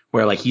that,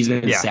 where like he's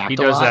been sacked he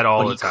does a lot, that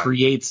all but the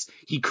time.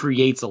 He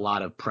creates a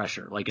lot of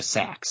pressure, like a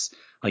sacks.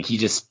 Like he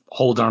just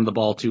holds on to the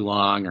ball too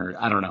long, or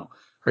I don't know,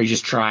 or he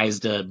just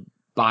tries to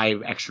buy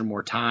extra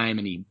more time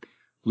and he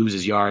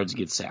loses yards,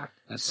 gets sacked.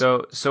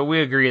 So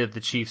we agree that the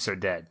Chiefs are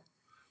dead.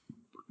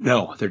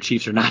 No, their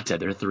Chiefs are not dead.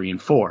 They're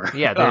 3-4.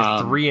 Yeah, they're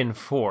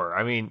 3-4.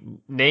 I mean,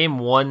 name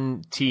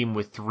one team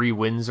with 3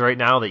 wins right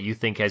now that you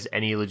think has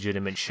any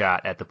legitimate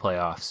shot at the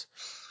playoffs.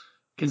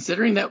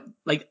 Considering that,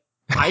 like,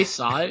 I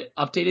saw it,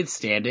 updated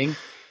standing,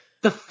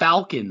 the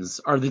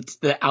Falcons are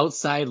the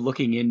outside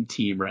looking in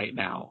team right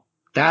now.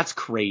 That's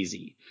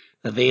crazy.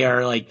 That they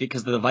are like,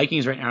 because the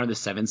Vikings right now are the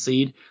 7th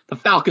seed, the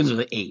Falcons are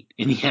the 8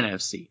 in the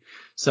NFC.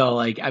 So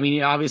like, I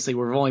mean, obviously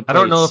we've only played 6 games. I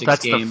don't know if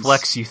that's the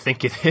flex you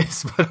think it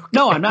is, but okay.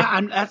 No, I'm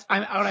not. What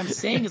I'm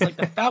saying is like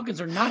the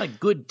Falcons are not a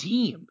good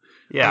team.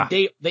 Yeah.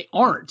 Like they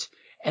aren't.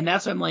 And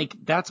that's why I'm like,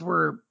 that's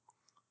where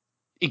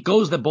it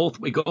goes both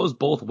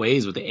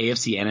ways with the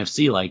AFC,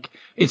 NFC. Like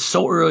it's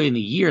so early in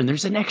the year and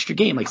there's an extra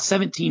game, like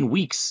 17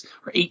 weeks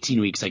or 18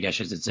 weeks, I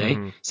guess I should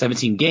say,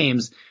 17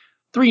 games.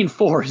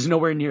 3-4 is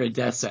nowhere near a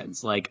death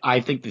sentence. Like I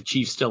think the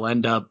Chiefs still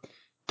end up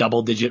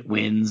double digit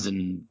wins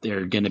and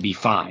they're going to be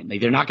fine. Like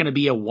they're not going to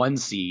be a 1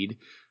 seed.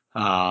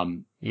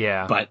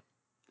 But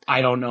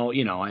I don't know,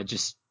 I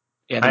think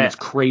it's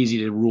crazy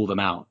to rule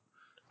them out.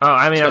 Oh,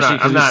 I mean,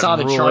 I'm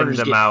not ruling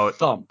them out.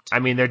 Thumped, I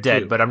mean, they're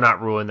dead, but I'm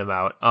not ruling them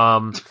out.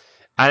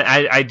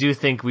 I do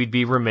think we'd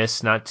be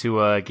remiss not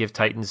to give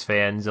Titans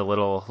fans a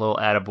little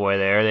attaboy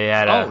there. They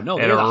had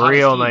a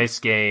real nice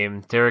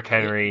game. Derrick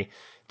Henry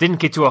didn't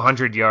get to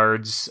 100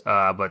 yards,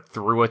 but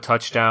threw a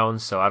touchdown.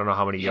 So I don't know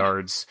how many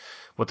yards,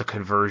 what the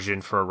conversion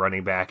for a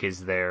running back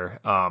is there.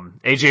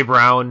 AJ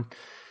Brown,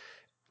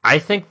 I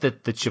think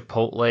that the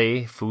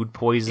Chipotle food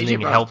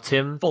poisoning helped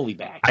him. Fully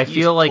back. I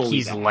feel like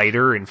he's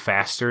lighter and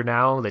faster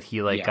now that he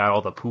got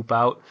all the poop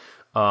out.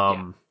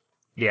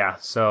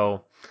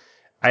 So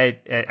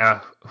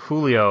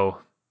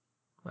Julio,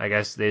 I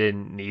guess they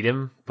didn't need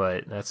him,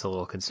 but that's a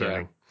little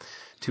concerning.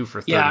 2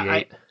 for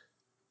 38.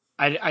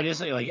 I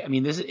just say, like, I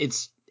mean,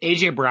 it's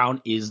AJ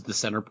Brown is the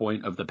center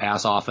point of the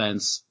pass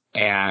offense,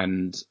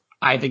 and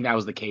I think that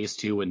was the case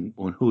too when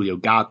Julio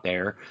got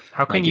there.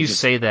 How can you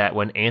say that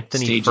when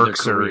Anthony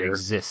Firkser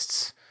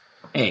exists?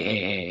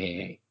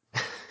 Hey.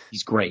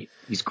 He's great.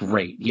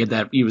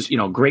 He was,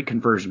 great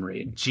conversion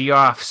rate.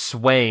 Geoff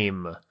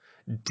Swaim,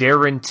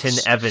 Darrington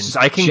Evans.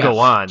 I can go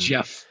on.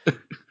 Jeff.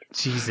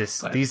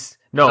 Jesus. It's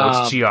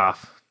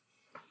Geoff.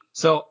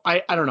 So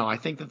I don't know. I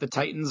think that the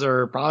Titans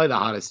are probably the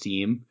hottest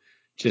team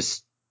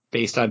just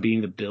based on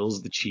beating the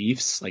Bills, the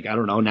Chiefs. Like, I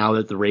don't know, now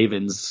that the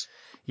Ravens.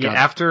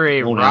 After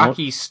a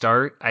rocky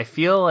start, I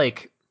feel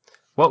like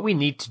what we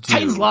need to do.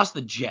 Titans lost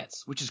the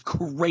Jets, which is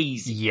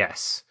crazy.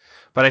 Yes.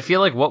 But I feel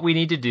like what we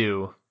need to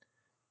do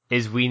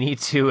is we need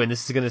to, and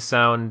this is going to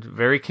sound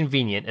very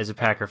convenient as a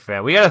Packer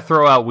fan, we got to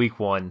throw out week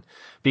 1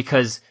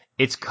 because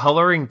it's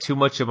coloring too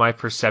much of my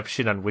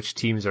perception on which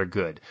teams are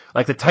good.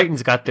 Like the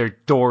Titans got their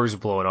doors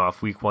blown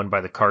off week 1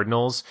 by the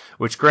Cardinals,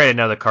 which granted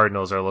now the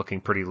Cardinals are looking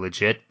pretty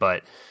legit,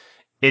 but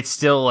it's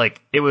still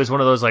like, it was one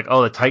of those like,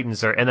 oh, the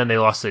Titans are, and then they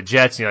lost to the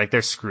Jets, and you're like,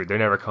 they're screwed. They're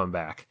never coming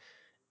back.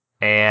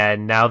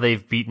 And now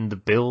they've beaten the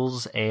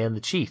Bills and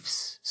the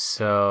Chiefs.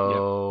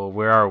 So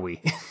where are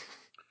we?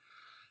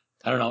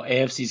 I don't know.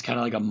 AFC's kind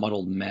of like a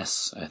muddled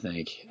mess, I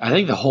think. I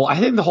think the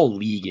whole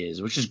league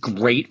is, which is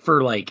great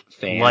for like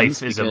fans.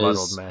 Life is a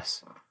muddled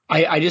mess.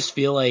 I just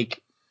feel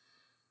like,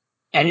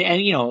 and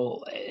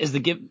as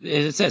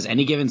it says,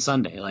 any given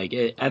Sunday, like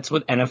that's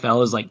what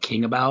NFL is like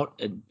king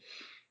about.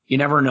 You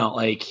never know.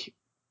 Like,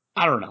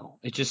 I don't know.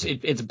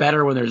 It's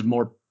better when there's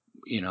more,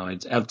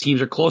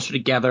 teams are closer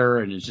together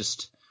and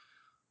it's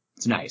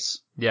nice.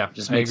 Yeah. It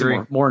just makes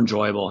it more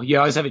enjoyable. You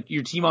always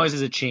your team always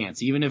has a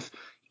chance, even if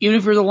you're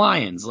the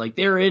Lions, like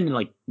they're in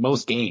like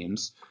most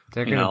games.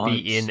 They're going to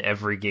be in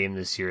every game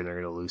this year.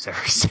 They're going to lose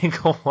every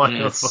single one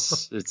of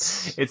them.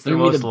 It's the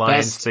most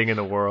Lions thing in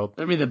the world.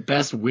 They're going to be the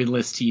best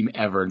winless team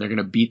ever, and they're going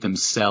to beat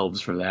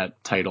themselves for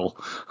that title.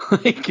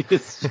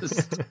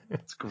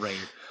 It's great.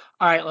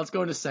 All right, let's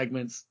go into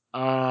segments.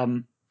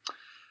 Start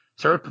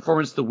with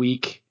performance of the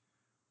week.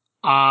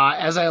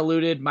 As I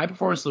alluded, my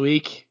performance of the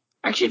week,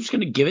 actually I'm just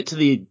going to give it to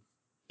the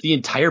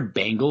entire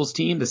Bengals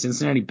team, the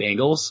Cincinnati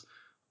Bengals.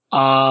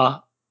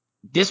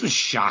 This was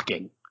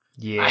shocking.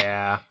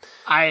 Yeah.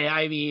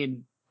 I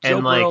mean,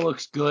 Joe Burrow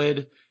looks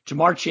good.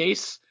 Jamar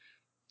Chase,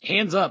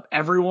 hands up,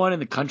 everyone in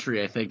the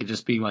country, I think,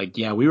 just being like,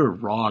 yeah, we were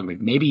wrong. Like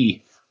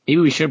maybe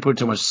we shouldn't put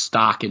too much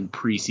stock in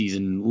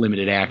preseason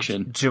limited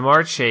action.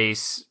 Jamar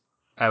Chase,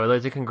 I would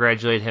like to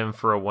congratulate him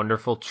for a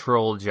wonderful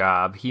troll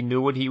job. He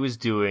knew what he was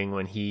doing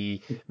when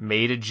he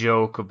made a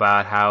joke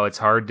about how it's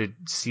hard to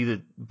see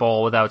the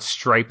ball without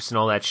stripes and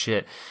all that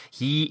shit.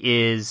 He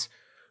is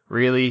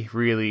really,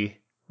 really,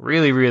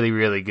 really, really,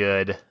 really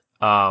good.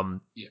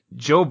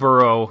 Joe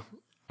Burrow,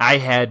 I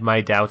had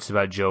my doubts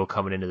about Joe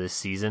coming into this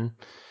season.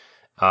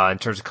 In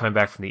terms of coming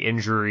back from the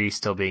injury,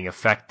 still being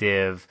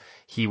effective.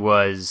 He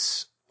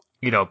was,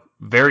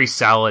 very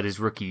solid his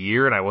rookie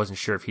year, and I wasn't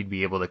sure if he'd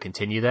be able to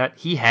continue that.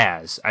 He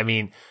has. I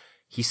mean,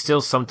 he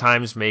still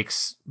sometimes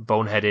makes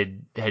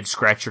boneheaded head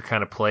scratcher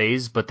kind of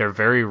plays, but they're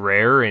very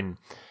rare, and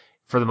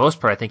for the most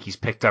part, I think he's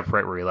picked up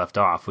right where he left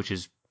off, which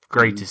is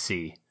great to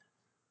see.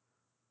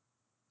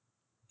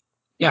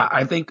 Yeah,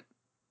 I think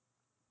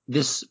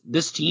this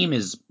team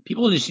is,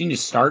 people just need to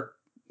start,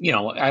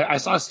 I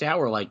saw a stat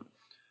where like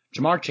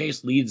Ja'Marr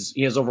Chase leads,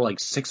 he has over like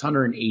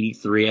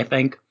 683, I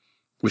think,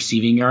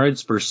 receiving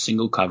yards for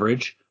single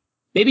coverage.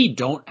 Maybe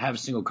don't have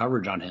single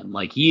coverage on him.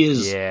 Like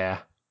he's the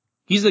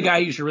guy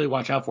you should really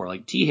watch out for.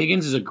 Like T.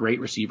 Higgins is a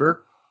great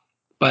receiver,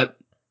 but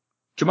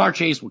Ja'Marr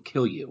Chase will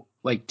kill you.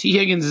 Like T.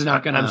 Higgins is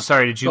not going to. I'm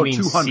sorry, did you mean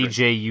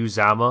CJ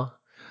Uzomah?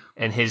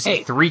 And his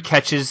 3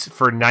 catches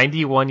for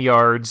 91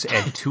 yards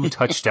and 2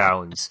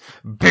 touchdowns.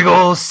 Big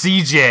ol'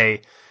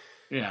 CJ.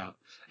 Yeah.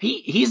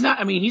 He's not,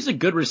 I mean, he's a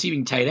good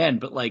receiving tight end,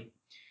 but like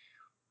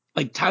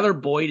Tyler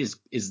Boyd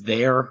is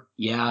there.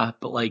 Yeah.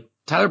 But like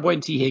Tyler Boyd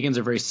and T. Higgins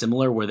are very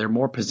similar where they're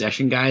more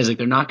possession guys. Like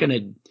they're not going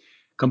to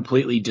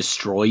completely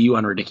destroy you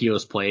on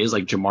ridiculous plays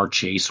like Ja'Marr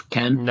Chase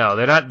can. No,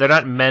 they're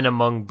not men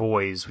among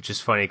boys, which is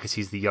funny because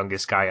he's the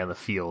youngest guy on the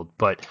field.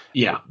 But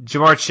yeah,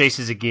 Ja'Marr Chase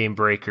is a game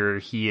breaker.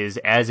 He is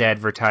as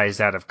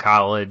advertised out of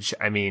college.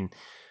 I mean,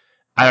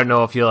 I don't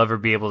know if you'll ever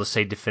be able to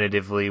say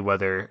definitively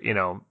whether,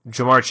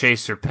 Ja'Marr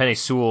Chase or Penei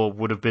Sewell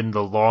would have been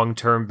the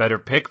long-term better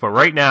pick, but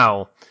right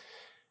now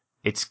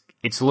it's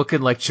looking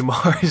like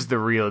Ja'Marr is the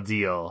real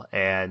deal,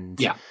 and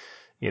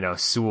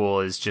Sewell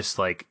is just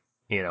like,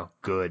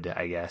 good,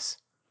 I guess.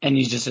 And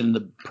he's just in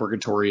the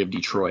purgatory of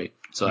Detroit,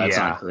 so that's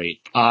not great.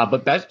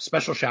 But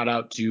special shout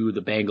out to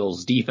the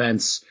Bengals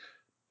defense.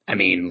 I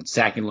mean,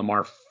 sacking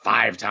Lamar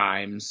 5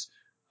 times,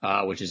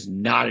 which is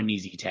not an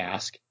easy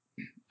task,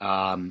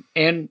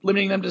 and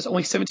limiting them to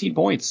only 17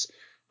 points.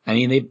 I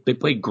mean, they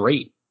played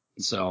great.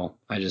 So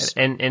I just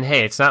and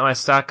hey, it's not my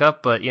stock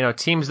up, but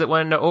teams that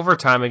went into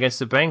overtime against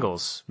the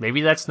Bengals,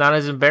 maybe that's not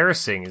as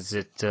embarrassing as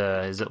it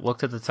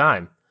looked at the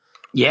time.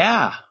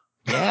 Yeah.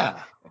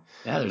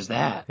 There's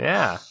that.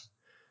 Yeah.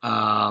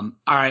 All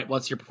right.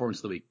 What's your performance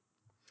of the week?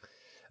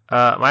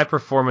 My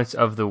performance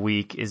of the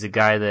week is a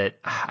guy that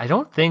I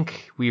don't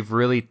think we've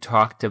really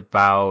talked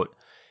about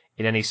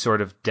in any sort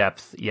of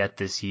depth yet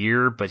this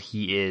year, but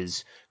he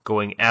is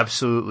going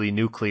absolutely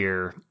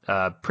nuclear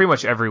pretty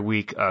much every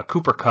week.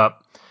 Cooper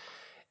Kupp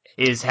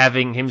is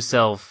having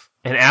himself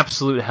an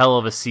absolute hell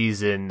of a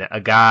season.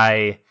 A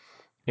guy,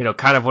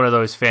 kind of one of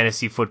those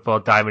fantasy football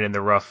diamond in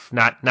the rough,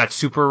 not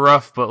super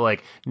rough, but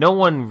like no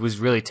one was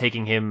really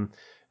taking him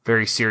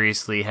very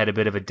seriously. Had a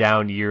bit of a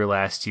down year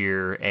last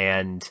year,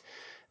 and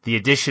the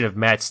addition of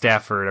Matt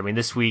Stafford, I mean,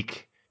 this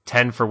week,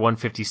 10 for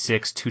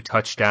 156, 2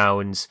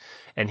 touchdowns,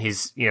 and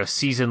his,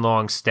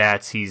 season-long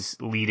stats, he's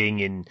leading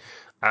in,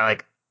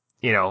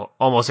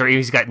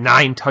 he's got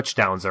 9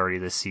 touchdowns already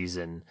this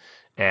season,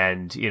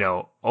 and,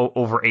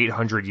 over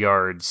 800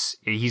 yards.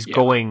 He's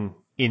going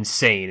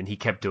insane, and he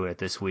kept doing it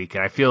this week,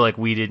 and I feel like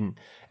we didn't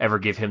ever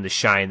give him the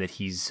shine that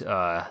he's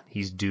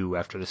due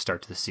after the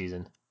start to the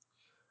season.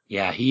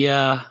 Yeah,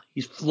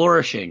 he's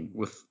flourishing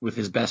with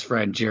his best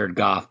friend Jared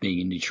Goff being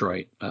in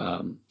Detroit.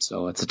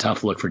 So it's a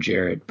tough look for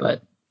Jared,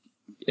 but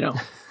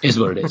is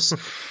what it is.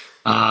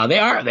 They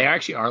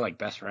actually are like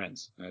best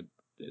friends.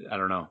 I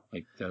don't know.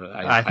 Like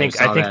I think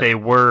they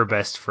were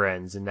best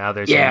friends, and now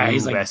there's a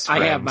new best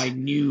friend. I have my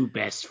new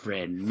best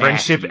friend.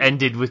 Friendship Matthew.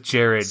 ended with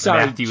Jared.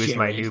 Sorry, Matthew Jared. is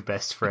my new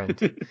best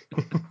friend.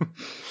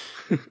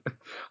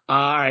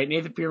 All right,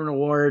 Nathan Peterman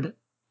Award.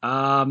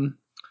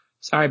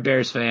 Sorry,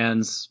 Bears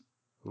fans.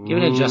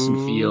 Giving it to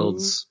Justin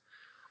Fields.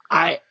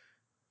 I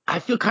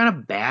feel kind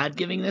of bad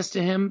giving this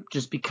to him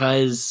just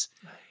because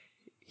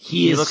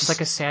he looks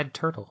like a sad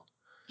turtle.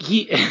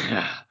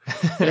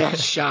 That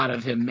shot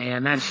of him,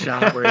 man, that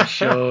shot where it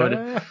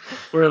showed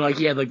where like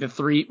he had like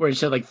where it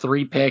showed like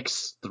 3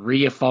 picks,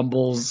 3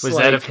 fumbles. Was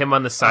that of him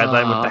on the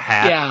sideline with the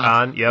hat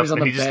on? Yep. On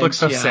and he just looked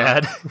so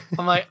sad.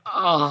 I'm like,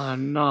 oh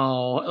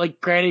no.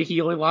 Like granted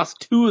he only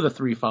lost 2 of the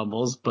 3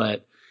 fumbles,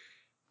 but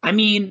I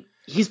mean,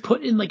 he's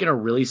put in like in a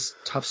really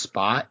tough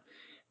spot,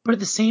 but at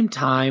the same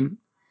time,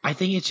 I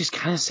think it's just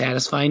kind of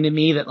satisfying to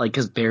me that like,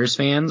 cause Bears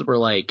fans were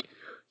like,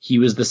 he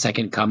was the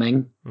second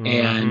coming,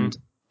 and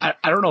I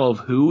don't know of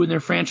who in their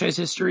franchise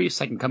history,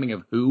 second coming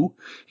of who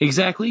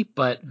exactly,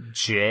 but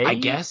Jay, I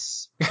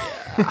guess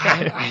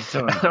I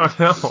don't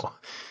know.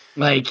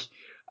 Like,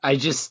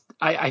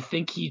 I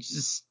think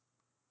he's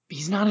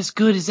not as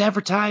good as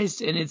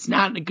advertised, and it's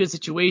not in a good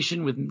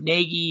situation with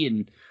Nagy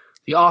and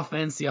the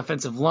offense, the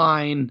offensive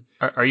line.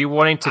 Are you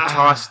wanting to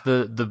toss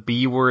the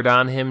B word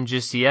on him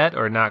just yet,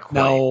 or not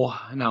quite? No,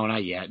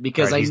 not yet.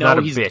 Because right, I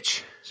know he's not a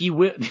bitch. he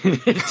will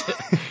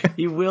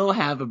he will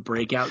have a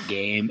breakout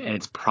game, and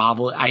it's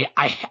probably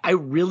I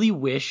really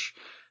wish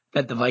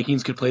that the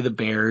Vikings could play the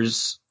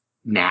Bears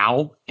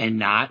now and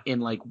not in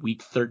like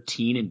week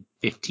 13 and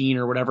 15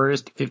 or whatever it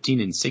is, 15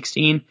 and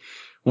 16,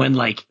 when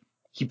like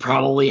he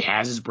probably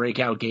has his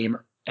breakout game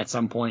at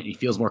some point and he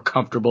feels more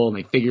comfortable and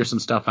they figure some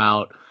stuff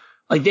out.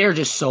 Like they're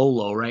just so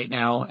low right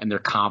now and their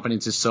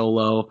confidence is so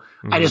low.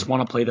 Mm-hmm. I just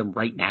want to play them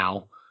right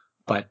now,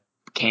 but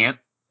can't.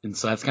 And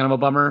so that's kind of a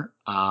bummer.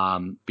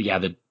 But yeah,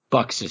 the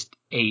Bucks just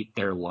ate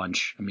their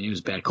lunch. I mean, it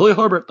was bad. Khalil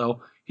Herbert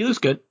though, he looks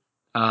good.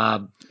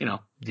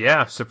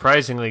 Yeah,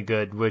 surprisingly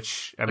good,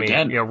 which, I mean,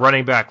 again,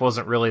 running back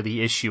wasn't really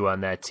the issue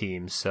on that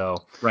team,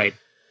 so. Right.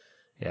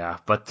 Yeah,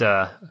 but,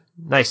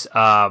 nice.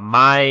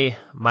 My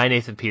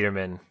Nathan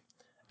Peterman,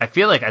 I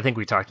think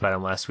we talked about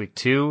him last week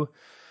too.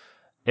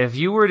 If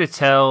you were to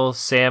tell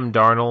Sam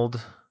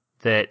Darnold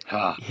that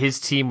his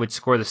team would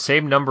score the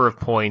same number of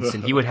points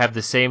and he would have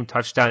the same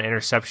touchdown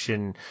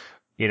interception,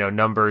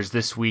 numbers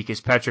this week as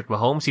Patrick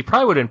Mahomes, he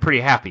probably would have been pretty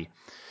happy.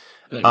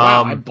 Like,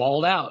 wow, I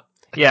balled out.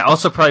 Yeah,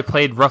 also probably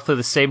played roughly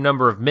the same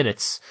number of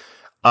minutes.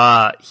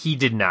 He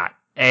did not.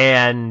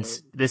 And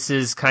this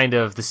is kind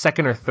of the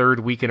second or third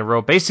week in a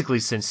row, basically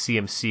since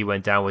CMC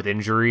went down with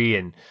injury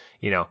and,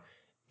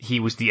 he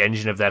was the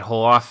engine of that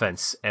whole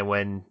offense. And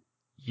when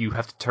you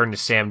have to turn to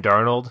Sam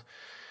Darnold,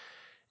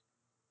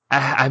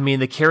 I mean,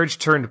 the carriage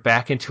turned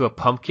back into a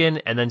pumpkin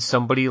and then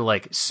somebody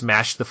like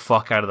smashed the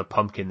fuck out of the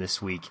pumpkin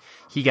this week.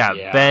 He got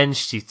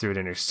benched. He threw an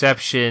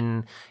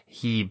interception.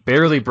 He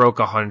barely broke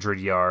 100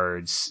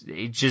 yards.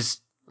 It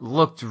just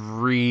looked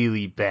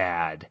really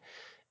bad.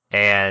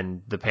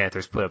 And the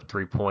Panthers put up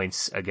 3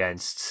 points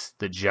against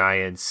the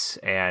Giants.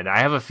 And I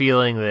have a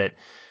feeling that,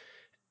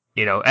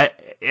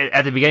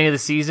 at the beginning of the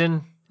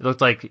season, it looked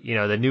like,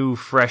 the new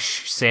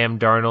fresh Sam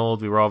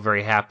Darnold. We were all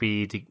very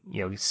happy to,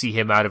 see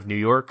him out of New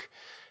York.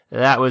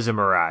 That was a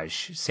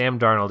mirage. Sam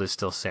Darnold is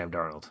still Sam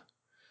Darnold.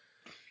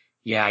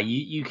 Yeah,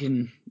 you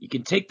can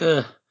take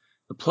the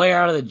player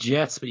out of the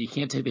Jets, but you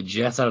can't take the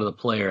Jets out of the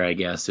player, I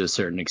guess, to a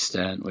certain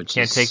extent. Which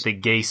can't take the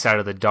Gase out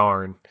of the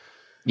darn.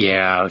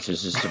 Yeah, which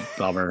is just a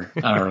bummer.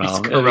 I don't know. He's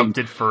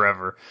corrupted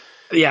forever.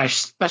 Yeah,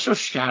 special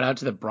shout out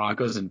to the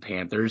Broncos and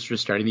Panthers for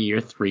starting the year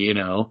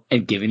 3-0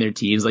 and giving their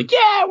teams like,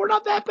 yeah, we're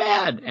not that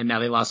bad. And now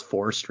they lost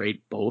 4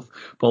 straight, both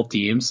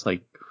teams.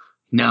 Like,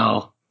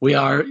 no. They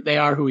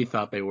are who we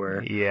thought they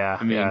were. Yeah.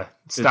 I mean,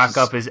 stock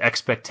up is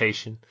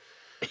expectation.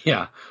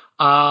 Yeah.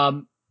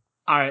 All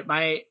right.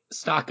 My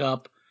stock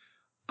up.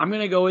 I'm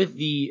going to go with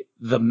the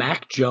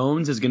Mac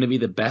Jones is going to be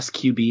the best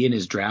QB in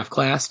his draft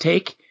class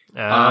take.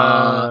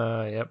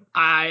 Yep.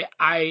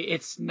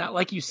 It's not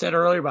like you said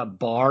earlier about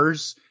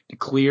bars to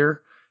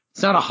clear.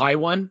 It's not a high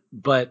one,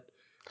 but.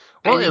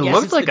 Well, it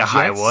looked like a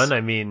high one.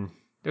 I mean,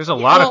 there's a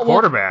lot of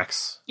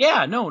quarterbacks.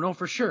 Yeah, no,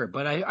 for sure.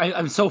 But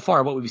I'm so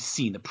far what we've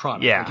seen, the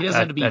product. Yeah, like, it doesn't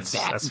have to be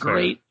that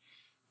great.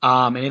 Fair.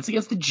 And it's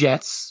against the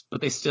Jets,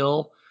 but they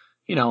still,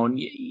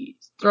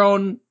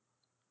 thrown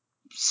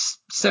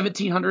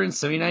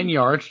 1,779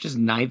 yards, which is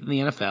 9th in the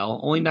NFL,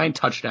 only 9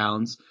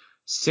 touchdowns,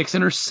 6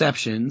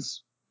 interceptions.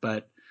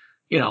 But,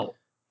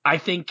 I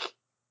think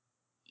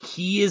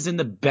he is in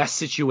the best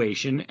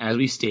situation, as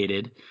we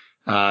stated,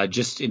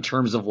 just in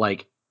terms of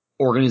like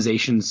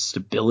organization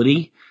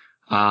stability.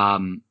 I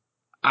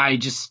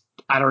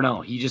don't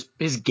know.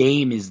 His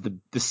game is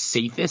the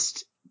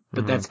safest,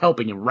 but that's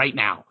helping him right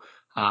now.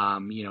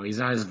 He's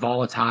not as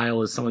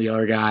volatile as some of the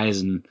other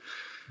guys. And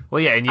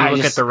well, yeah. And you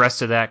look at the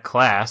rest of that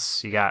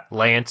class, you got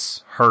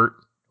Lance hurt,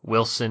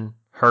 Wilson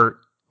hurt,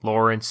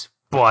 Lawrence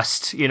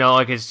bust,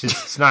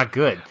 it's not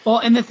good. Well,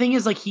 and the thing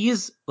is, like, he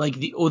is like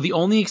the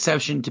only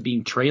exception to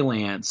being Trey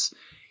Lance.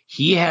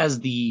 He has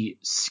the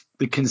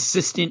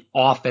consistent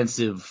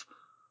offensive,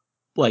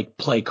 like,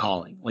 play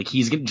calling. Like,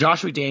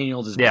 Josh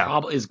McDaniels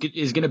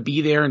is going to be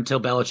there until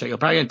Belichick. He'll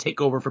probably going to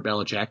take over for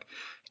Belichick,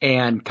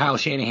 and Kyle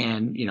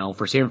Shanahan,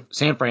 for San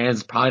Fran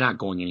is probably not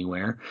going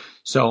anywhere.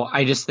 So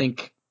I just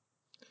think,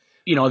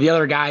 the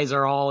other guys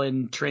are all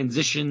in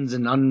transitions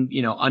and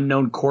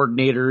unknown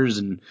coordinators,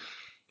 and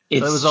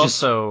it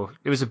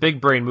was a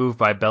big brain move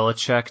by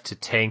Belichick to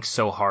tank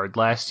so hard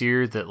last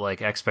year that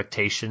like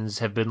expectations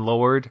have been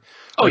lowered.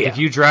 If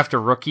you draft a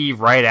rookie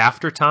right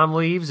after Tom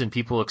leaves and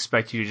people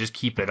expect you to just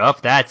keep it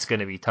up, that's going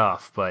to be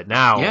tough. But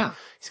now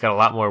he's got a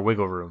lot more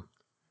wiggle room.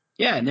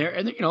 Yeah, and they're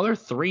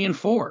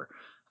 3-4.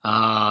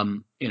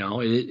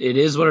 It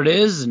is what it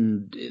is,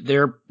 and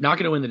they're not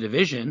going to win the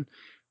division,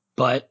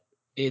 but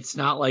it's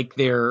not like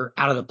they're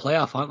out of the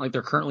playoff hunt. Like,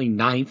 they're currently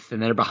 9th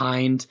and they're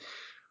behind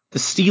the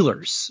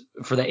Steelers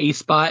for the 8th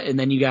spot, and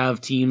then you have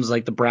teams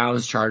like the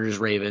Browns, Chargers,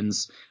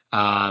 Ravens,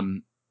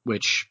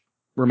 which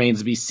remains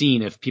to be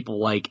seen if people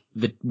like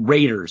the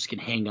Raiders can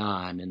hang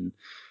on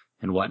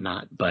and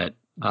whatnot. But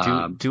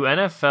do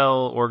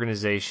NFL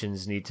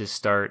organizations need to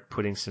start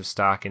putting some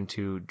stock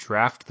into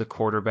draft the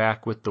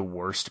quarterback with the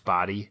worst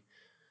body?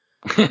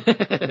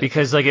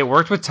 Because like it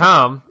worked with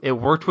Tom, it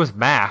worked with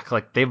Mac.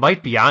 Like they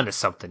might be onto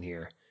something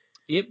here.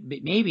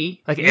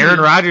 maybe. Like Aaron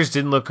Rodgers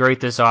didn't look great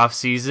this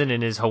offseason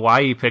in his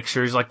Hawaii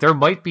pictures. Like there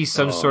might be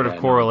some sort of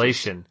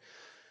correlation.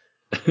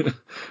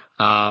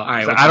 All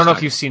right, I don't know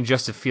if you've seen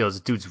Justin Fields.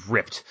 The dude's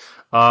ripped.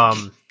 All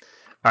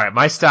right,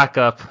 my stock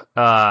up.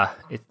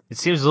 It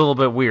seems a little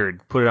bit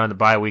weird. Put it on the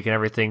bye week and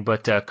everything,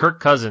 but Kirk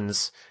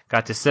Cousins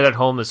got to sit at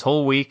home this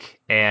whole week,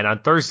 and on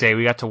Thursday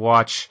we got to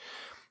watch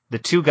the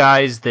two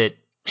guys that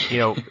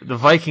the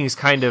Vikings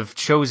kind of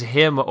chose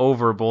him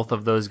over both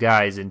of those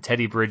guys in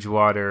Teddy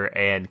Bridgewater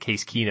and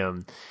Case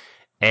Keenum,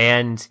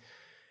 and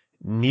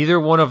neither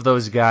one of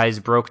those guys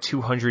broke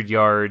 200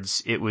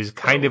 yards. It was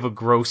kind of a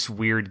gross,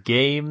 weird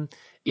game.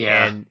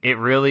 Yeah. And it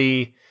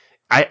really,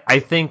 I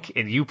think,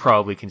 and you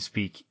probably can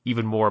speak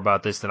even more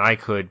about this than I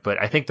could, but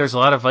I think there's a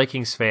lot of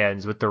Vikings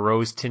fans with the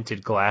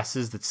rose-tinted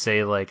glasses that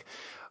say, like,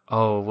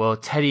 oh, well,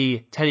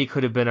 Teddy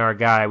could have been our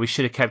guy. We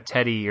should have kept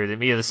Teddy. Or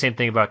the same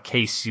thing about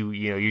Case.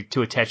 You're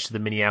too attached to the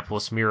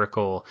Minneapolis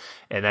Miracle,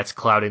 and that's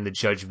clouding the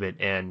judgment.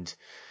 And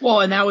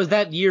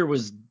that year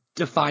was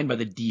defined by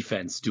the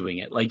defense doing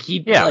it. Like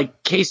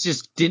Case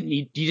just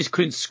he just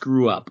couldn't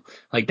screw up.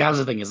 Like that was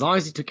the thing. As long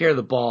as he took care of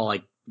the ball,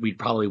 like we'd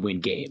probably win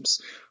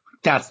games.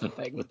 That's the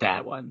thing with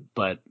that one.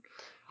 But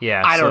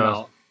yeah, I don't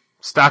know.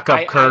 Stock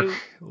up Kirk.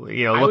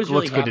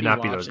 Looks good to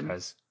not be those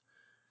guys.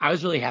 I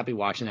was really happy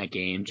watching that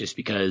game just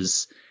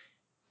because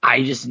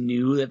I just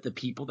knew that the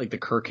people, like the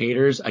Kirk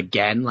haters,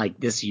 again, like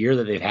this year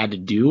that they've had to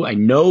do, I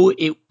know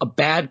a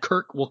bad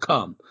Kirk will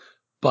come,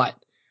 but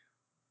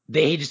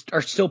they just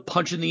are still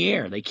punching the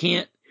air. They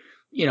can't,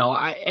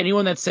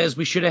 anyone that says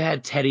we should have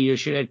had Teddy or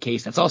should have had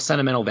Case, that's all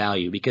sentimental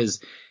value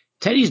because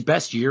Teddy's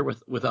best year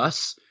with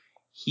us,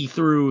 he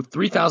threw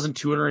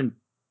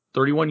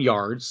 3,231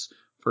 yards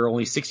for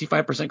only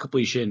 65%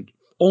 completion,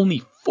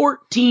 only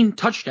 14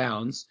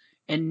 touchdowns,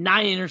 and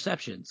 9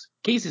 interceptions.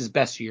 Case's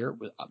best year,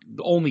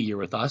 the only year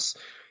with us,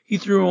 he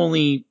threw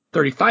only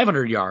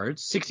 3,500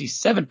 yards,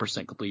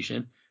 67%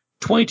 completion,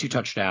 22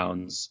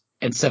 touchdowns,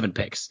 and 7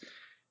 picks.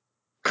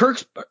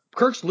 Kirk's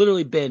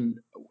literally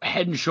been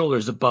head and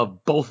shoulders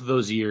above both of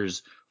those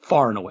years,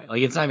 far and away.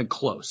 Like it's not even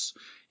close.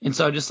 And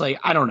so just like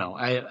I don't know,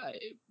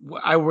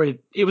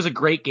 it was a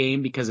great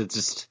game because it's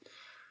just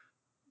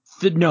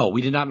no,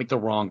 we did not make the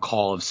wrong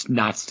call of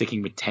not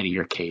sticking with Teddy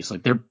or Case.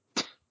 Like they're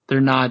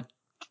not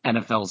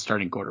NFL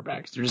starting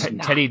quarterbacks. They're just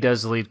not. Teddy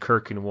does lead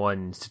Kirk in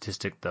one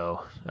statistic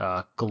though.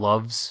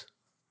 Gloves.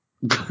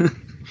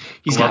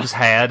 Gloves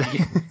had.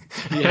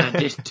 Yeah,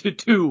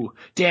 two.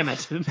 Damn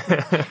it.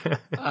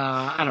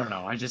 I don't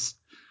know.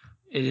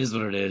 It is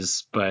what it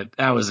is. But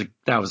that was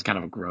kind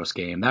of a gross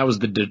game. That was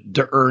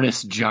the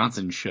Ernest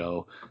Johnson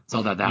show. That's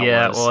all that was.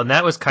 Yeah, well, and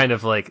that was kind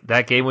of like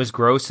that game was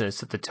gross and it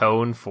set the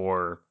tone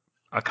for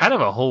a kind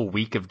of a whole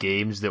week of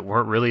games that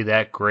weren't really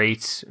that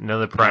great.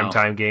 None of the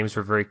primetime games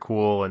were very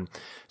cool, and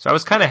so I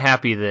was kind of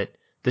happy that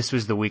this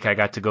was the week I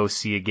got to go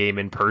see a game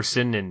in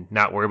person and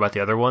not worry about the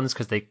other ones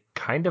because they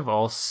kind of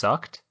all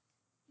sucked.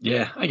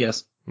 Yeah, I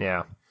guess.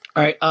 Yeah.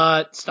 All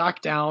right.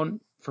 Stock down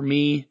for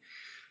me.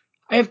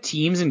 I have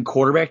teams in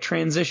quarterback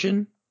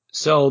transition.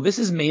 So this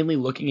is mainly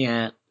looking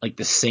at like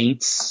the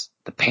Saints,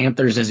 the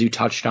Panthers, as you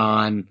touched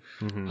on.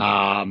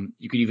 Mm-hmm.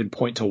 You could even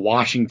point to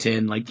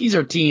Washington. Like these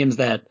are teams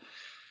that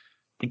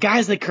the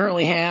guys they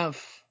currently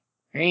have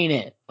ain't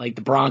it. Like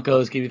the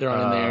Broncos can be thrown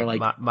in there.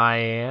 Like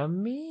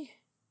Miami,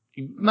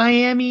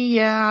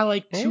 yeah.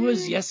 Like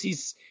Tua's, yes,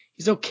 he's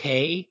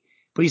okay,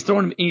 but he's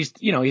throwing. He's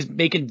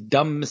making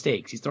dumb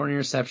mistakes. He's throwing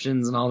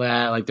interceptions and all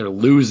that. Like they're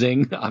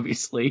losing,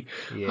 obviously.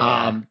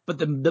 Yeah.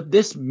 But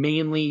this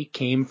mainly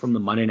came from the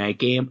Monday night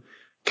game.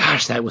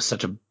 Gosh, that was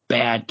such a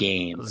bad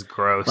game. It was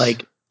gross.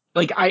 Like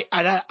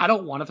I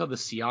don't want to throw the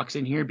Seahawks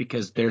in here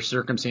because their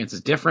circumstance is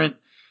different.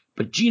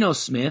 But Geno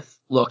Smith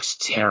looks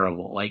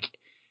terrible. Like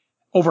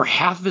over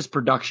half of his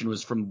production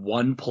was from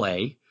one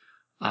play.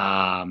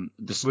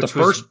 The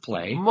first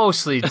play.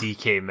 Mostly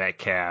DK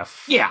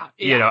Metcalf. Yeah.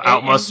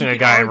 Outmuscling a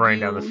guy running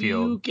down the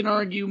field. You can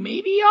argue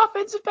maybe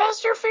offensive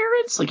pass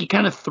interference. Like he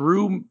kind of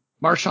threw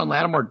Marshawn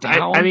Lattimore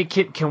down. I mean,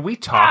 can we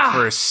talk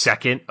for a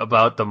second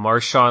about the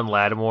Marshawn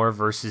Lattimore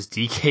versus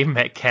DK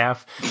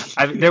Metcalf?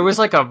 There was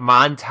like a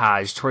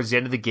montage towards the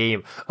end of the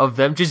game of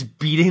them just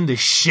beating the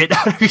shit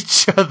out of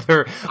each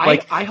other,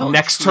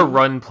 next to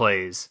run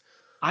plays.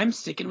 I'm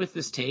sticking with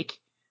this take.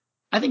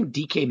 I think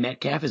DK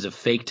Metcalf is a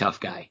fake tough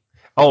guy.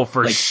 Oh,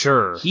 for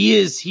sure. He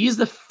is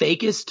the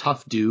fakest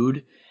tough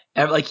dude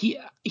ever. Like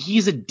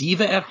he's a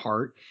diva at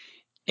heart.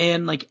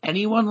 And like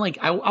anyone, like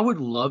I would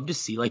love to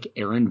see like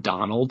Aaron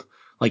Donald,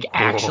 like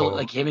actually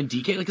like him and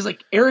DK, because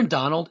like Aaron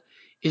Donald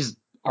is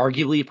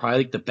arguably probably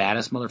like the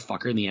baddest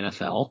motherfucker in the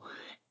NFL.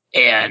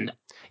 And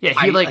yeah,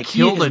 he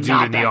killed a dude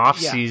in the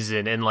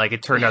offseason and like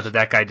it turned out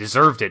that guy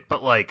deserved it.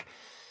 But like,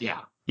 yeah.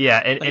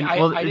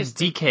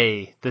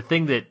 DK, the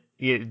thing that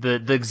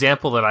the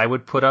example that I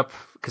would put up,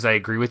 because I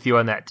agree with you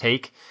on that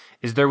take,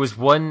 is there was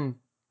one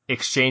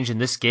exchange in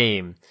this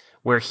game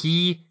where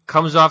he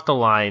comes off the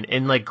line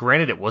and like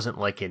granted it wasn't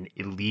like an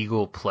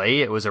illegal play,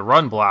 it was a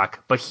run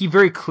block, but he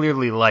very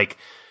clearly like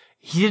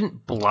he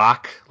didn't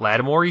block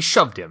Lattimore. He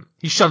shoved him.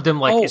 He shoved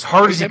him as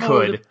hard as he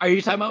could. Are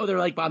you talking about where they're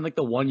like on like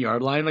the 1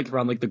 yard line, like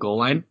around like the goal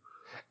line?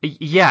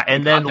 Yeah,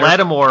 and then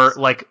Lattimore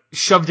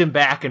shoved him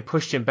back and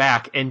pushed him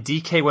back, and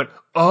DK went,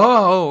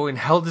 oh, and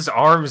held his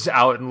arms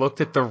out and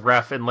looked at the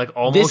ref and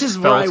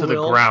almost fell to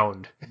the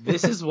ground.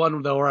 This is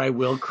one though where I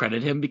will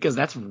credit him because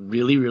that's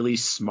really, really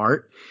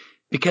smart.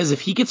 Because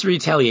if he gets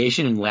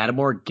retaliation and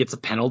Lattimore gets a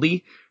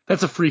penalty,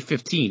 that's a free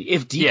 15.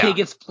 If DK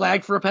gets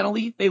flagged for a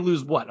penalty, they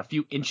lose a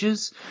few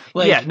inches?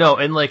 From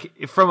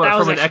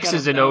an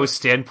X's and O's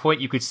standpoint,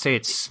 you could say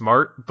it's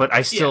smart, but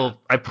I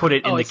put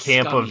it in the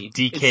camp scummy. Of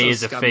DK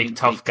is a fake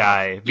tough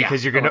guy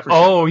because you're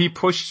gonna he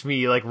pushed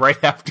me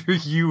right after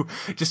you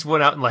just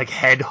went out and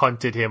head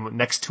hunted him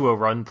next to a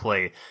run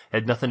play. It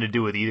had nothing to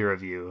do with either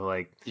of you.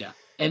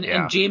 And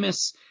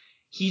Jameis,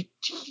 he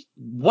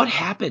what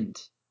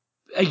happened?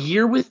 A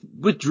year with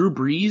Drew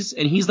Brees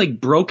and he's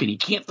broken. He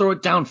can't throw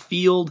it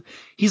downfield.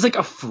 He's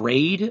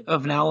afraid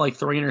of now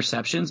throwing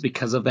interceptions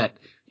because of that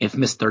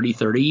infamous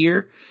 30-30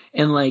 year.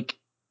 And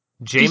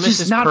Jameis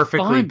is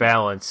perfectly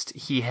balanced.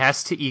 He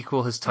has to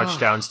equal his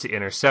touchdowns to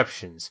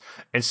interceptions.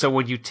 And so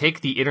when you take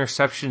the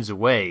interceptions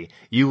away,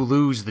 you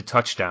lose the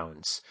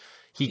touchdowns.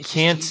 He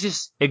can't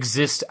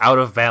exist out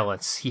of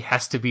balance. He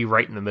has to be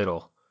right in the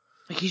middle.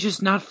 He's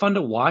just not fun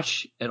to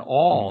watch at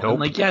all.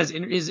 Nope. And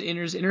his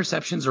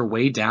interceptions are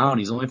way down.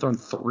 He's only thrown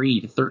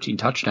 3 to 13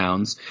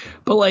 touchdowns.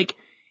 But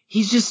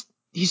he's just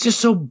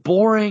so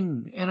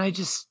boring. And I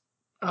just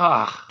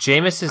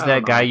Jameis is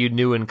that guy you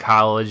knew in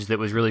college that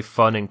was really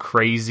fun and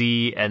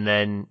crazy, and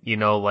then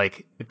a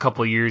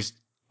couple years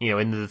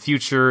into the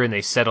future, and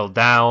they settle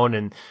down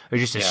and they're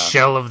just a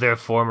shell of their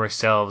former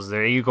selves.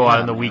 There you go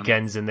out on the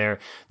weekends and they're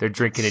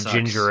drinking a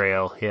ginger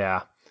ale.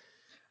 Yeah.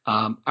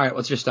 All right,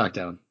 what's your stock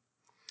down?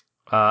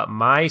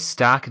 My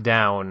stock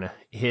down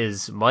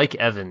is Mike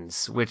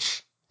Evans,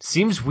 which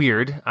seems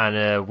weird on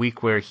a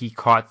week where he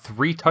caught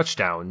 3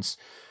 touchdowns,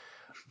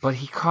 but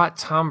he caught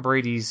Tom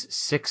Brady's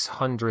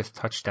 600th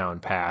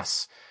touchdown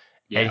pass.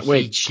 Yeah, and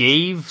he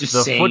gave just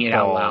the saying football. It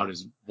out loud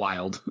is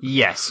wild.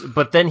 Yes,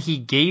 but then he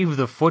gave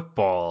the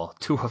football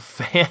to a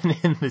fan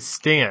in the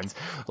stands.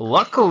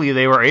 Luckily,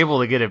 they were able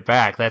to get it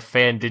back. That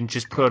fan didn't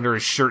just put under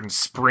his shirt and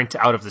sprint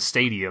out of the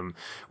stadium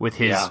with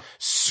his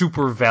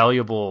super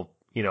valuable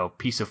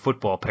piece of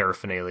football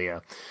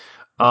paraphernalia.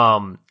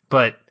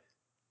 But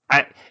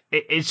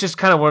it's just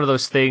kind of one of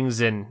those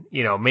things, and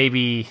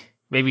maybe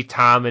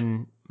Tom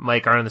and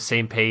Mike aren't on the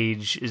same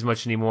page as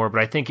much anymore, but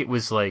I think it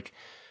was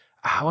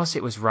I want to say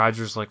it was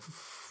Rodgers'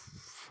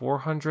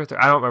 400th.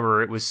 I don't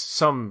remember. It was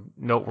some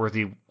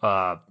noteworthy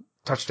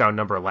touchdown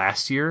number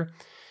last year,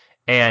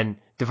 and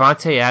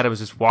Devontae Adams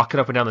was walking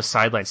up and down the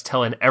sidelines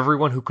telling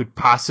everyone who could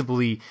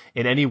possibly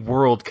in any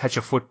world catch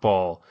a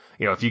football,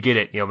 if you get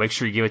it, make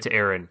sure you give it to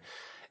Aaron.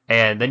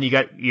 And then you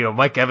got,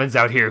 Mike Evans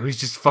out here who's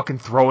just fucking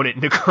throwing it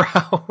into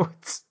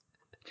crowds.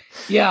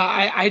 Yeah,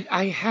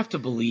 I have to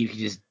believe he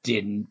just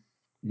didn't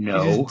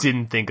know. He just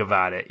didn't think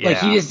about it. Yeah.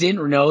 He just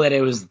didn't know that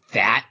it was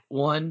that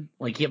one.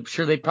 I'm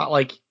sure they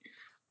probably,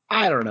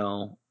 I don't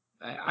know.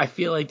 I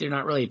feel like they're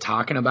not really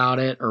talking about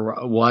it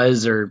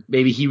or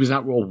maybe he was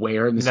not real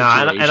aware in the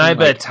situation. And I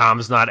bet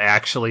Tom's not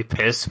actually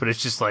pissed, but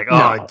it's just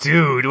no.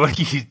 Dude, what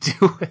are you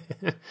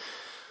doing?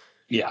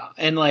 Yeah.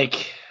 And I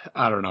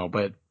don't know,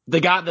 but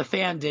the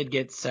fan did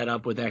get set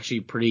up with actually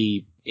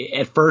pretty,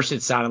 at first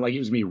it sounded like it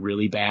was going to be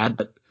really bad,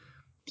 but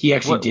he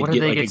actually did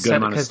get a good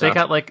amount of stuff.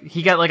 Because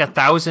he got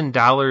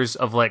 $1,000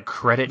 of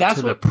credit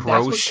to the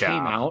pro shop.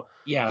 Came out.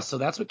 Yeah. So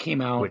that's what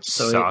came out. Which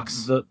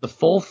sucks. The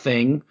full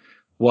thing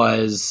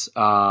was,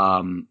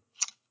 let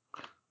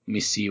me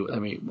see.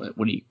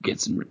 What he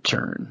gets in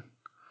return.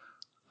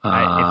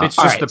 If it's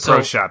just the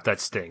pro shop, that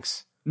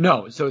stinks.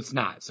 No, so it's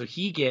not. So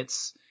he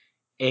gets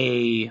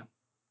a,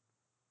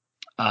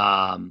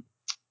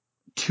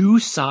 2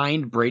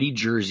 signed Brady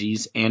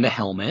jerseys and a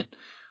helmet,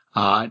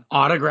 an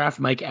autographed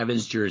Mike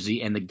Evans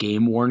jersey and the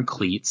game-worn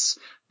cleats,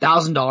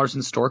 $1,000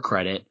 in store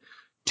credit,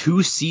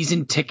 2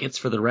 season tickets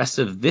for the rest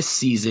of this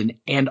season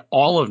and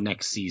all of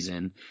next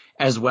season,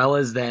 as well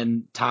as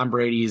then Tom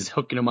Brady's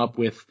hooking him up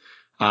with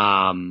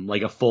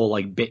a full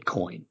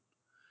Bitcoin.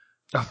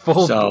 A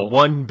full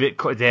 1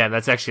 Bitcoin. Damn,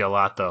 that's actually a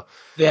lot though.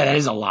 Yeah, that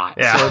is a lot.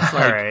 Yeah, so it's all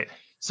right.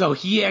 So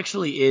he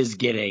actually is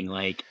getting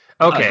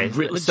okay,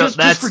 so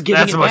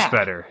that's much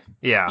better.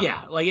 Yeah.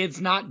 Yeah, it's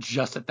not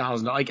just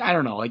 $1,000. I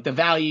don't know, the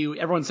value,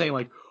 everyone's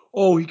saying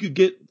oh, he could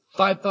get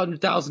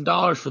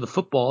 $500,000 for the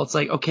football. It's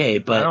okay,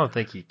 but I don't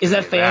think he is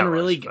that fan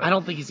really, much, I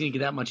don't think he's going to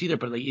get that much either,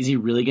 but is he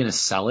really going to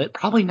sell it?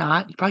 Probably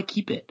not. He'd probably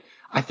keep it.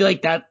 I feel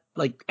like that,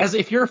 as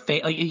if you're a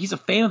fan, he's a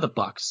fan of the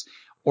Bucks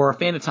or a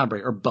fan of Tom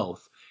Brady or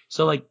both.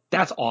 So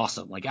that's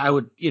awesome. I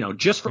would,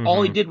 just for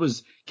all he did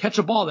was catch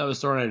a ball that was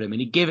thrown at him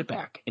and he gave it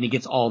back and he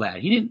gets all that.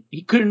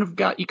 He could have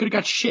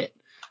got shit,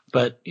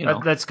 but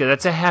that's good.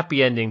 That's a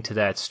happy ending to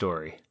that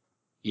story.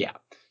 Yeah.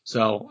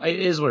 So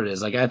it is what it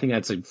is. I think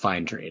that's a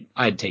fine trade.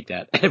 I'd take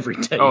that every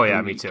day. Oh yeah,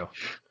 me too.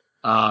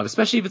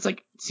 Especially if it's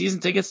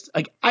season tickets.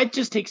 I'd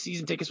just take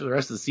season tickets for the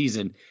rest of the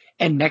season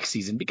and next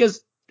season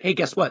because hey,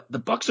 guess what? The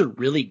Bucks are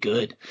really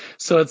good.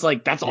 So it's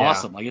like, that's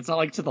awesome. Like, it's not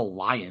like to the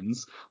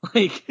Lions,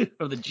 like,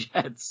 or the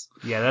Jets.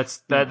 Yeah,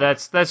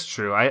 that's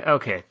true.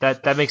 Okay.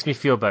 That makes me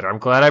feel better. I'm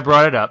glad I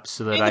brought it up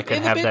so that I could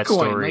have that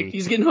story. Like,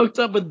 he's getting hooked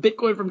up with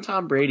Bitcoin from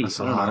Tom Brady. That's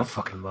a lot of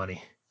fucking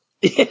money.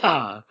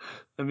 Yeah.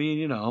 I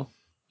mean,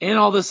 and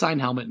all the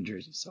signed helmet and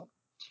jerseys. So,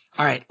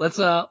 all right, let's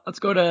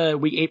go to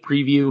week 8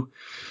 preview.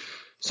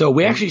 So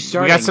we actually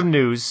started. We got some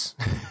news.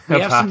 We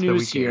have some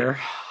news here.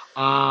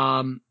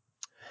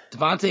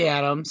 Davante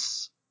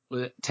Adams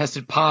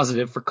tested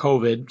positive for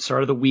COVID,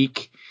 start of the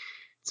week.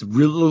 It's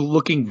really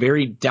looking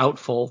very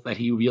doubtful that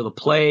he will be able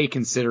to play,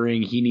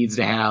 considering he needs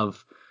to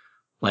have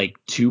like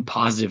 2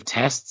 positive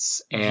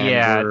tests.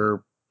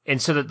 And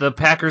and so the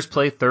Packers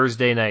play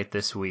Thursday night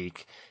this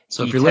week.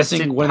 So if you're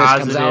listening when this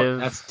comes out,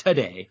 that's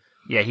today.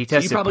 Yeah, he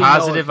tested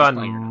positive on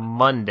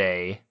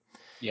Monday.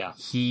 Yeah.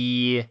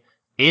 He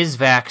is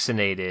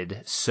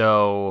vaccinated,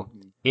 so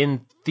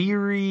in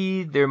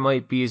theory, there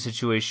might be a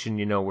situation,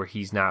 where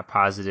he's not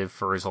positive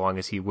for as long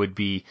as he would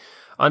be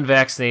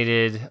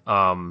unvaccinated.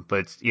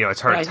 But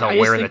it's hard to tell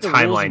where in the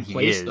timeline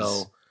he is.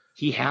 Though,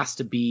 he has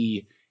to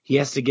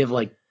give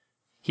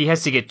he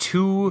has to get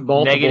 2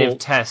 negative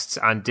tests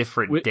on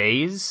different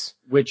days,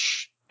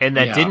 and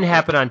that didn't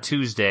happen on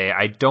Tuesday.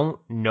 I don't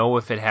know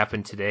if it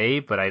happened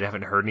today, but I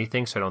haven't heard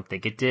anything, so I don't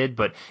think it did.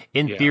 But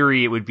in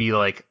theory, it would be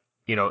like,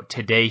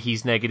 today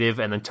he's negative,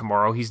 and then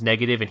tomorrow he's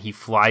negative, and he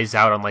flies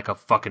out on like a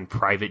fucking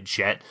private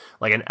jet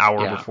like an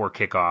hour before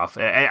kickoff.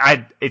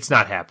 It's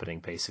not happening,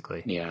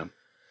 basically. Yeah,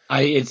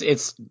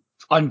 it's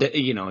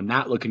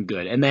not looking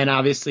good. And then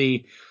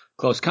obviously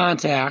close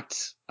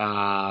contact,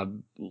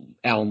 Allen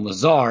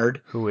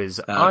Lazard, who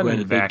is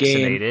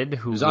unvaccinated,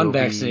 who's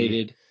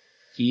unvaccinated.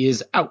 He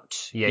is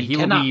out. Yeah, he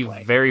will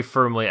be very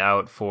firmly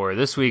out for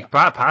this week,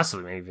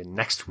 possibly maybe even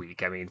next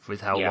week. I mean,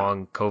 with how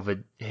long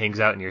COVID hangs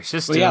out in your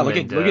system. Well, look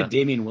at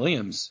Damian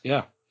Williams.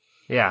 Yeah.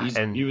 Yeah,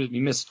 he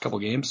missed a couple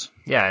games.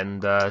 Yeah,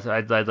 and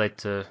I'd like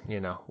to, I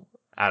don't know.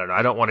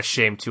 I don't want to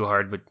shame too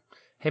hard, but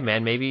hey,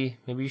 man, maybe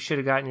you should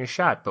have gotten your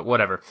shot, but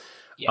whatever.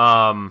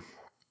 Yeah.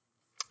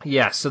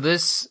 So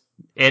this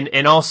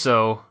and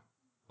also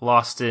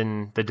lost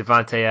in the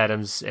Davante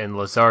Adams and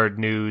Lazard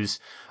news.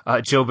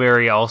 Joe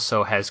Barry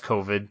also has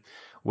COVID,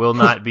 will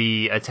not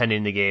be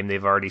attending the game.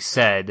 They've already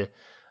said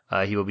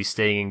he will be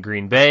staying in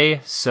Green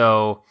Bay.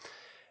 So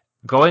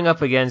going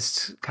up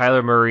against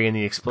Kyler Murray and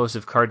the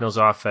explosive Cardinals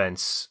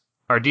offense,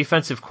 our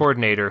defensive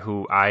coordinator,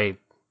 who I,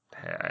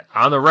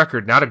 on the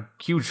record, not a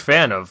huge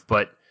fan of,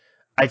 but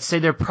I'd say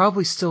they're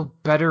probably still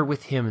better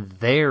with him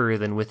there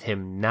than with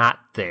him not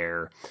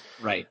there.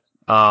 Right.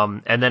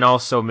 And then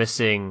also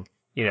missing,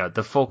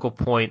 the focal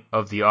point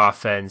of the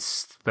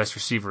offense, best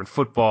receiver in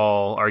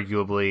football,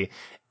 arguably,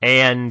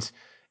 and,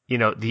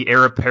 the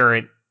heir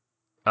apparent,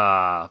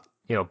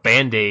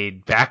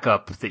 Band-Aid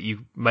backup that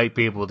you might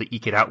be able to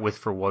eke it out with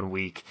for 1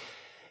 week.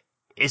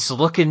 It's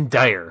looking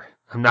dire.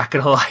 I'm not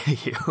going to lie to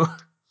you.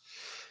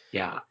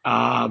 Yeah.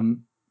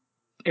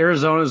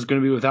 Arizona is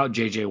going to be without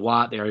J.J.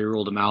 Watt. They already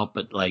ruled him out,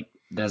 but I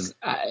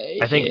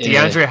think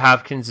DeAndre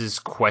Hopkins is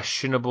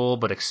questionable,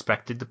 but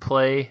expected to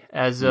play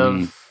as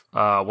of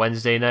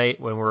Wednesday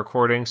night when we're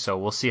recording, so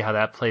we'll see how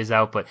that plays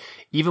out. But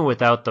even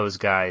without those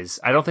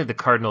guys, I don't think the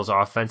Cardinals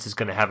offense is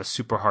going to have a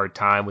super hard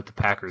time with the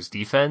Packers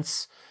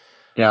defense.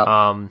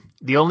 Yeah.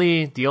 The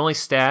only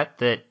stat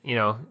that,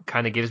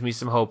 kind of gives me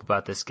some hope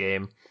about this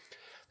game,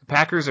 the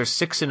Packers are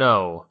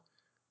 6-0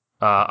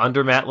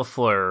 under Matt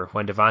LaFleur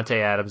when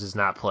Davante Adams is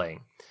not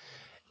playing.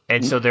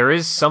 And so there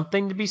is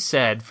something to be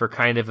said for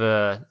kind of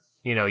a,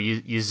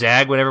 you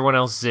zag when everyone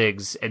else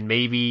zigs, and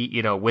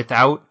maybe,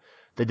 without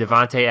the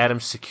Davante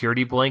Adams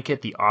security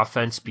blanket, the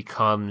offense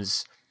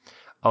becomes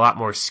a lot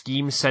more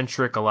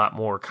scheme-centric, a lot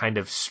more kind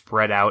of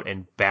spread out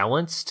and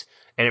balanced,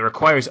 and it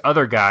requires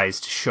other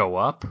guys to show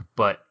up.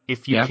 But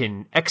if you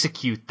can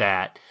execute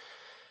that,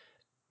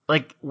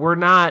 we're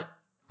not,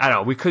 I don't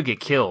know, we could get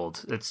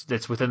killed.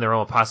 That's within their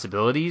own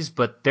possibilities,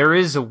 but there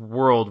is a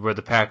world where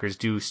the Packers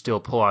do still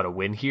pull out a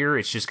win here.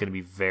 It's just going to be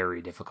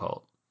very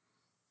difficult.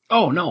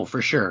 Oh, no,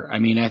 for sure. I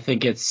mean, I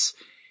think this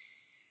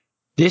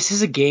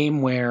is a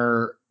game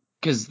where,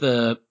 because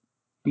the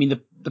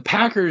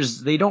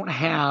Packers, they don't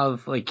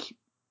have,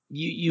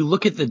 you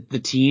look at the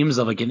teams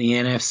of, in the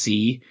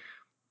NFC,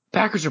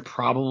 Packers are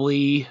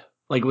probably,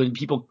 when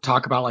people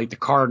talk about, the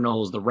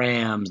Cardinals, the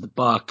Rams, the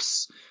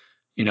Bucks,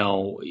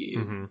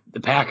 the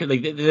Packers,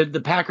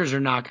 the Packers are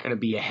not going to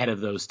be ahead of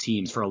those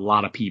teams for a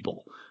lot of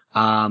people,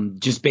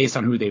 just based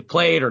on who they've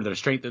played or their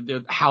strength,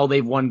 how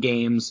they've won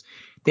games.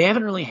 They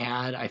haven't really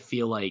had, I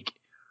feel like,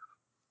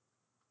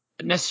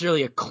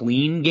 necessarily a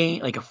clean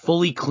game, a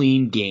fully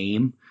clean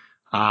game.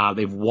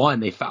 They've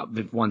won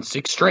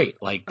 6 straight.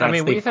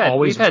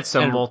 We've had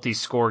some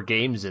multi-score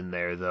games in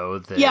there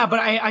though. Yeah, but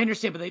I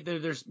understand. But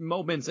there's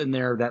moments in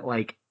there that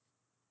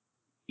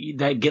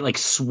that get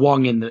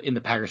swung in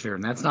the Packers' favor,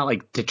 and that's not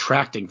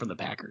detracting from the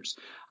Packers.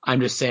 I'm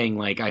just saying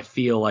I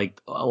feel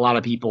like a lot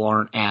of people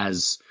aren't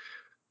as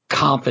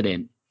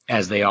confident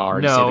as they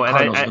are. No, the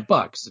Cardinals and the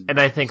Bucks. And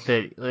I think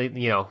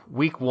that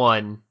week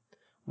 1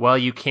 while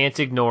you can't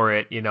ignore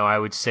it, I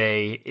would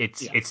say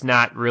it's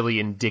not really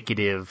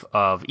indicative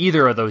of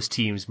either of those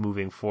teams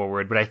moving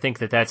forward. But I think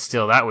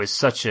that was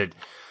such a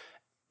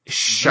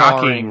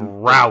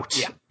shocking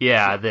rout.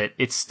 That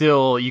it's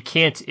still, you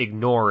can't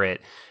ignore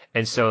it.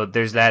 And so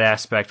there's that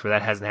aspect where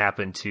that hasn't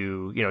happened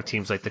to,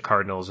 teams like the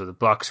Cardinals or the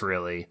Bucks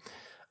really.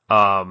 But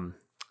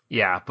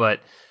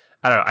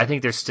I don't know. I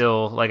think there's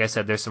still, like I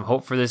said, there's some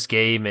hope for this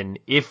game. And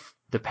if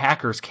the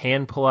Packers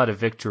can pull out a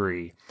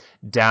victory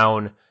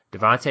down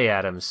Devontae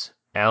Adams,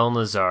 Allen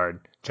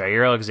Lazard,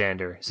 Jair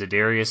Alexander,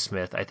 Zadarius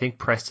Smith, I think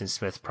Preston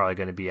Smith's probably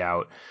going to be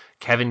out,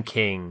 Kevin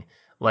King,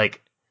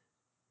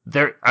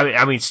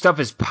 stuff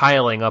is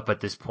piling up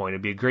at this point.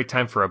 It'd be a great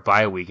time for a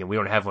bye week, and we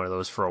don't have one of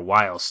those for a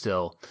while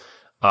still.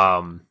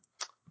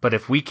 But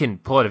if we can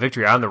pull out a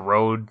victory on the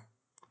road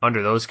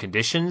under those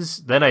conditions,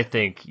 then I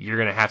think you're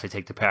going to have to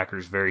take the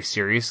Packers very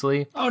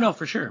seriously. Oh, no,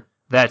 for sure.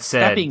 That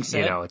being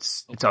said,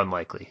 it's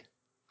unlikely.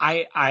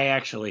 I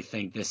actually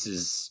think this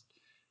is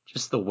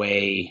just the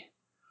way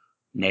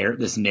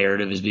this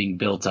narrative is being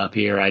built up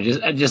here.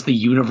 Just the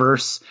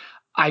universe.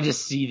 I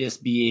just see this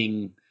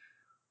being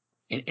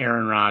an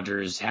Aaron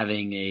Rodgers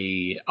having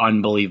a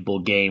unbelievable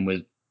game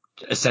with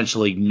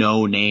essentially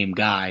no name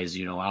guys,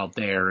 out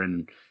there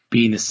and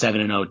being the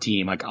 7-0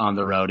 team, on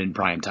the road in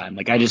prime time.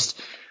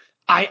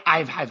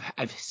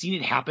 I've seen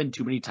it happen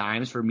too many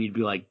times for me to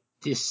be like,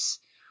 this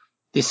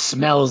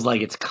smells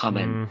like it's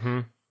coming. Mm-hmm.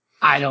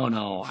 I don't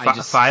know.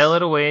 File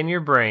it away in your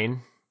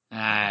brain.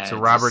 It's a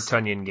Robert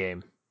Tonyan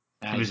game.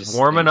 He was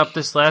warming up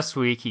this last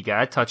week. He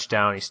got a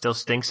touchdown. He still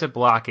stinks at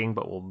blocking,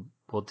 but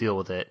we'll deal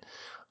with it.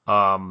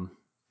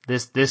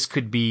 This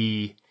could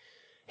be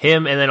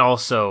him, and then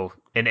also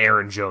an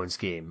Aaron Jones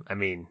game. I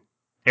mean,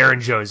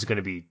 Aaron Jones is going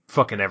to be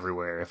fucking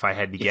everywhere, if I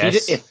had to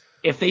guess.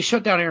 If they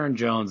shut down Aaron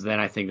Jones, then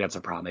I think that's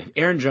a problem. If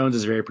Aaron Jones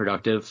is very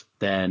productive,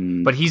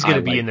 then... But he's going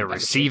to be in the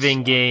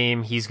receiving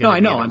game. He's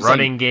going to be in the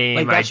running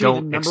game. I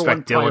don't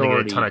expect Dylan to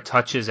get a ton of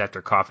touches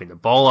after coughing the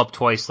ball up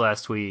twice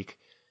last week.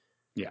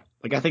 Yeah.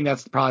 I think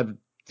that's probably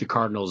the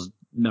Cardinals'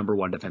 number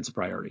one defensive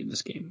priority in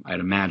this game.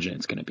 I'd imagine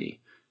it's going to be,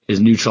 is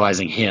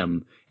neutralizing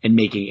him and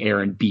making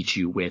Aaron beat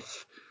you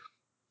with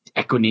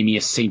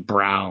Equanimeous St.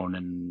 Brown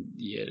and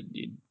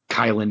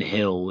Kylan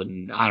Hill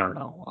and I don't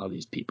know, all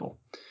these people.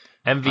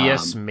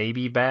 MVS may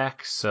be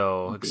back,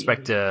 so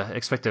expect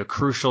a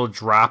crucial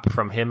drop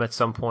from him at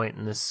some point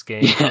in this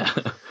game. Yeah.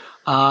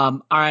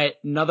 All right,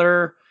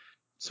 another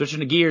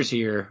switching to gears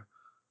here.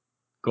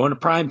 Going to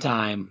prime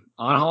time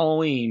on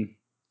Halloween,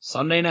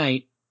 Sunday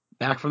night,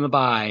 back from the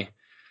bye.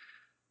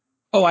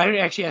 Oh, I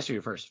actually asked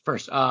you first.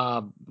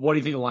 What do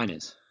you think the line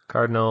is?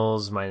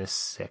 Cardinals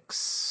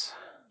 -6.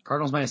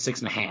 Cardinals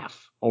 -6.5.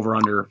 Over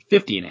under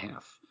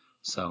 50.5.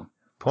 So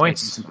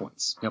points. Some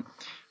points. Yep.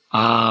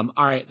 All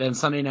right, then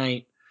Sunday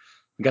night,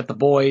 we got the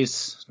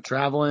boys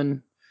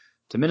traveling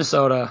to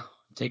Minnesota,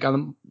 take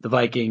on the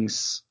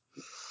Vikings.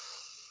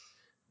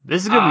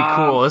 This is going to be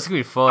cool. This is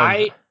going to be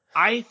fun.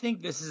 I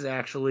think this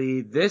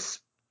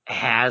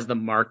has the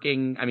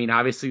marking. I mean,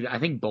 obviously, I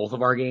think both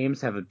of our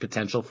games have a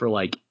potential for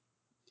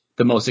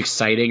the most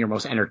exciting or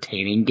most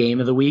entertaining game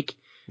of the week.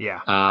 Yeah.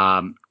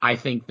 I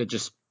think that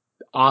just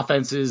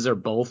offenses are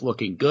both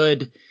looking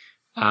good.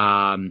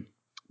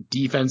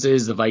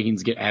 Defenses, the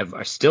Vikings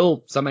are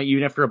still, somehow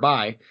even after a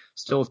bye,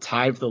 still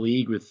tied for the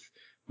league with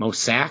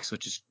most sacks,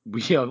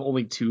 we have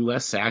only 2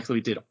 less sacks than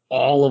we did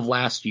all of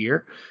last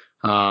year.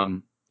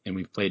 And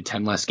we've played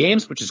 10 less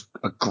games, which is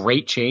a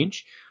great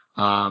change.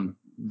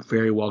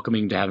 Very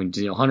welcoming to having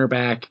Danielle Hunter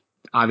back.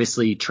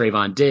 Obviously,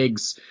 Trayvon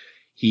Diggs,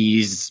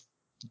 he's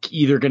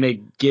either going to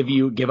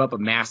give up a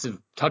massive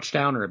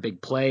touchdown or a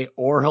big play,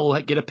 or he'll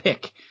get a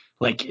pick.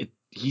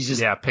 He's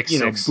just, pick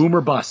six. Boom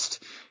or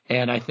bust.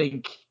 And I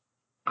think,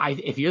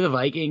 if you're the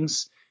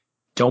Vikings,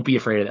 don't be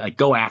afraid of it.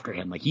 Go after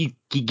him. He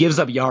gives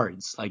up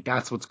yards.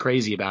 That's what's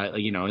crazy about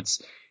it.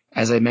 It's,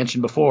 as I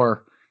mentioned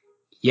before,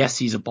 yes,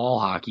 he's a ball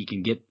hawk. He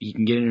can get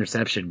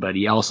interception, but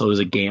he also is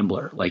a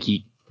gambler.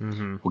 He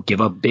will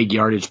give up big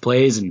yardage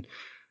plays, and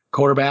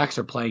quarterbacks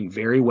are playing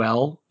very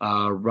well.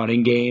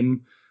 Running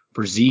game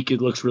for Zeke,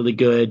 it looks really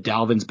good.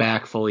 Dalvin's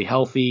back fully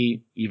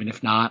healthy. Even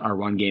if not, our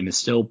run game is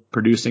still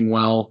producing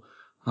well.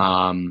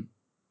 I'm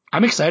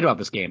excited about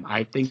this game.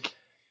 I think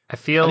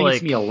it's going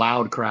to be a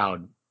loud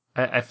crowd.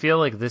 I feel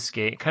like this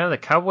game, kind of the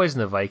Cowboys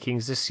and the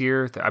Vikings this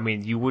year, I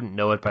mean, you wouldn't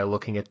know it by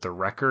looking at the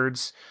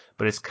records,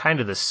 but it's kind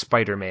of the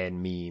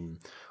Spider-Man meme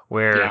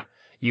where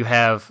you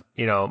have,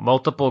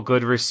 multiple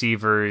good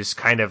receivers,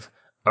 kind of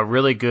a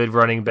really good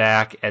running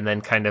back, and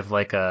then kind of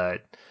a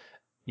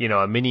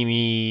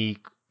mini-me,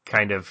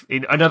 kind of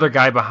another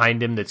guy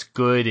behind him that's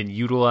good and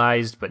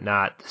utilized, but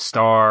not the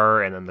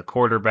star, and then the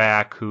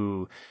quarterback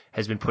who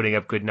has been putting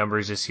up good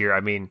numbers this year. I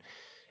mean,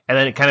 and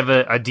then kind of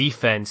a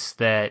defense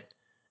that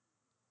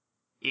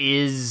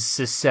is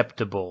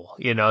susceptible,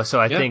 so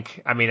I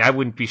think, I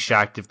wouldn't be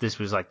shocked if this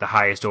was the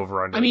highest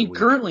over under. I mean,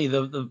 currently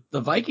the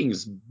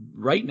Vikings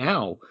right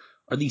now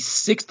are the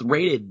 6th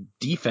rated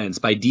defense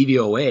by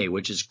DVOA,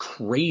 which is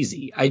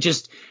crazy.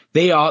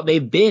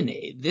 They've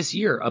been this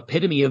year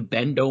epitome of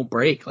bend don't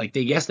break. Like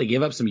they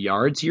give up some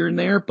yards here and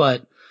there,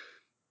 but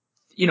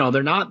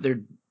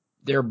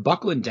they're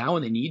buckling down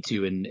when they need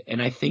to.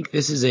 And I think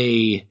this is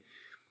a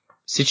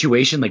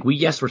situation like we're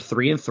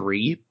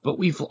 3-3, but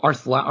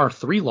our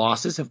 3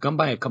 losses have come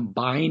by a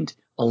combined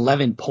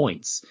 11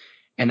 points.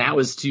 And that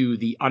was to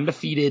the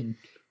undefeated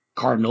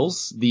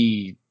Cardinals,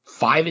 the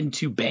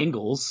 5-2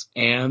 Bengals,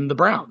 and the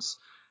Browns.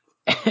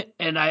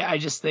 And I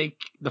just think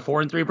the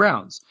 4-3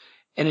 Browns.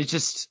 And it's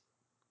just,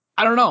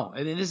 I don't know.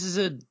 I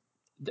mean,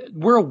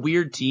 we're a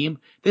weird team.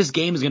 This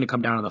game is going to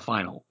come down to the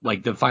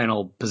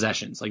final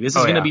possessions. Like this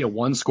is going to be a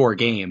 1-score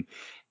game.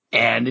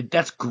 And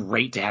that's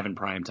great to have in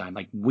prime time.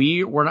 Like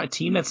we're not a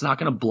team that's not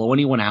going to blow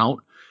anyone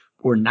out.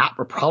 We're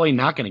probably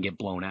not going to get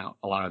blown out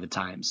a lot of the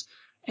times.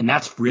 And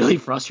that's really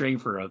frustrating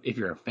if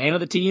you're a fan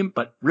of the team,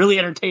 but really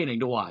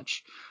entertaining to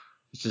watch.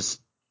 It's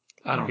just,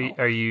 I don't know.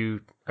 Are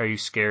you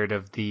scared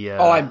of the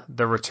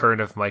return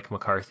of Mike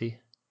McCarthy?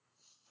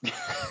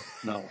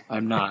 No,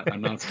 I'm not.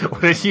 I'm not scared.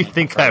 What did you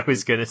think McCarthy. I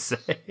was going to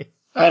say?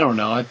 I don't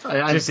know.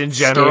 Just in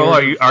general,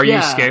 are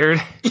you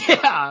scared?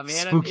 Yeah, man.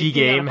 Spooky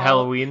game,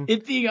 Halloween.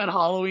 It being on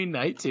Halloween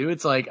night too.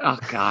 It's like, oh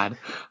god,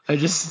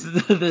 this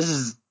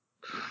is.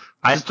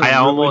 I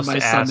almost my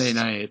asked, Sunday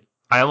night.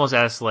 I almost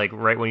asked, like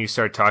right when you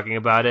started talking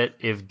about it,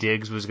 if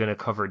Diggs was going to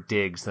cover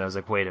Diggs, and I was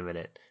like, wait a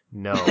minute,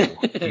 no,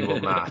 he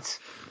will not.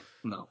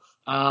 No.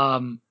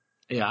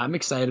 Yeah, I'm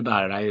excited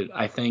about it.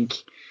 I think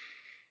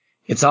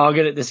it's all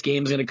good. This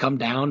game's going to come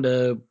down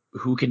to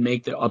who can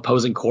make the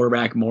opposing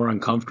quarterback more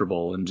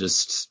uncomfortable, and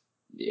just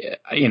they're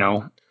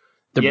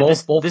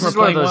both. This is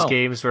one of those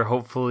games where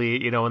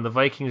hopefully, when the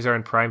Vikings are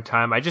in prime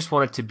time, I just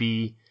want it to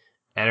be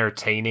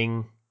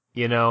entertaining,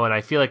 and I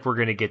feel like we're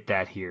going to get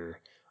that here.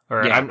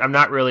 Or I'm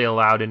not really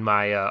allowed in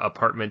my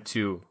apartment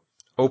to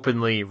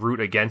openly root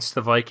against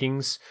the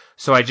Vikings,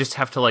 so I just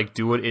have to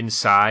do it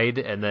inside,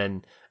 and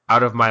then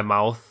out of my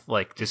mouth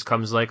just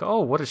comes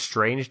oh, what a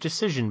strange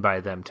decision by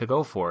them to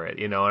go for it,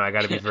 and I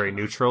got to be very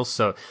neutral.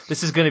 So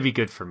this is going to be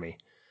good for me.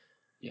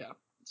 Yeah.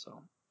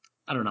 So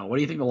I don't know. What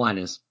do you think the line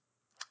is?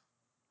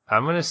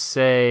 I'm going to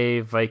say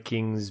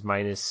Vikings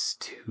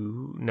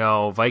 -2.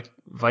 No,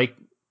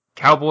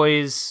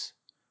 Cowboys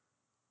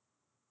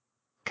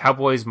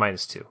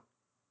 -2.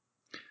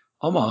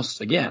 Almost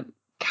again.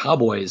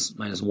 Cowboys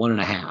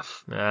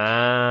 -1.5.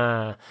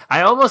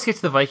 I almost get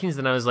to the Vikings,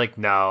 and I was like,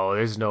 no,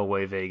 there's no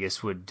way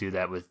Vegas would do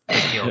that with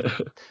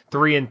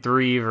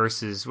 3-3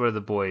 versus what are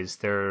the boys?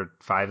 They're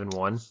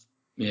 5-1.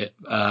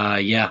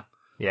 Yeah.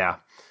 Yeah.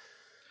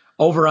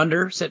 Over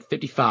under set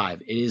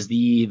 55. It is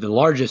the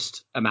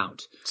largest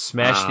amount.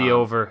 Smash the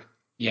over.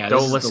 Yeah.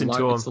 Don't listen to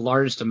them. It's the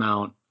largest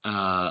amount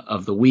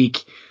of the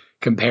week,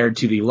 compared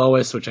to the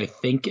lowest, which I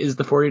think is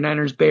the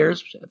 49ers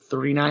Bears at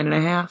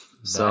 39.5.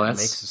 So that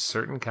makes a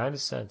certain kind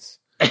of sense.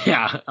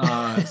 Yeah.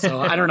 So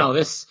I don't know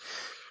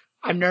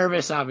I'm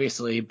nervous,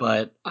 obviously,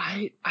 but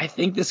I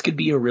think this could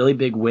be a really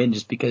big win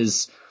just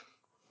because,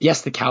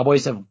 yes, the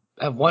Cowboys have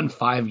won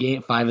 5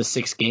 of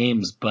 6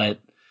 games, but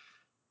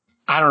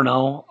I don't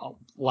know.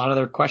 A lot of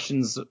their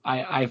questions,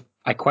 I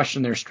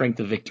question their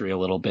strength of victory a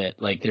little bit.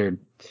 I don't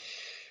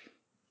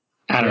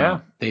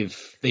know.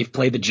 They've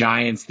played the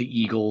Giants,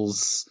 the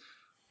Eagles,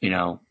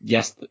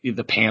 yes,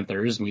 the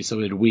Panthers, so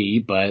did we,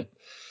 but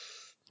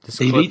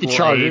they beat the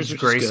Chargers, which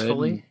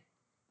gracefully.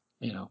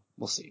 Is good.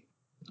 We'll see.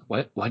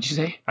 What'd you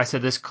say? I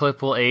said this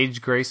clip will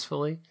age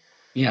gracefully.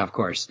 Yeah, of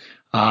course.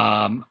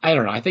 I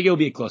don't know. I think it'll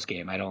be a close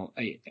game. I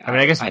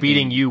guess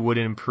beating you would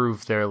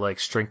improve their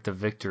strength of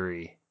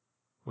victory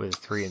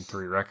with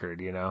 3-3 record,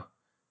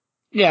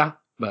 Yeah,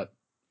 but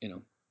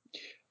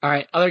all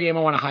right. Other game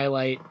I want to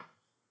highlight.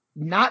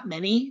 Not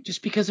many,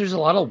 just because there's a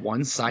lot of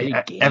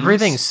one-sided games.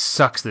 Everything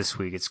sucks this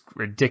week. It's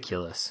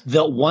ridiculous.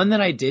 The one that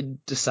I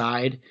did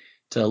decide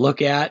to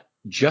look at,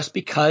 just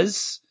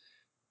because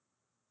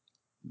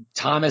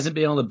Tom hasn't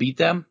been able to beat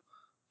them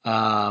in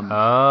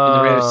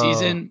the regular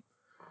season,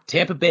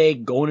 Tampa Bay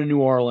going to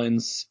New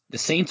Orleans. The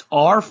Saints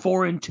are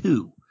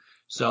 4-2,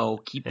 so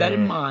keep that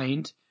in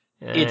mind.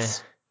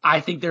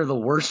 I think they're the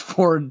worst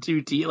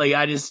 4-2 team.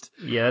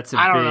 That's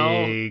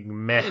a big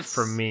meh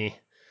from me.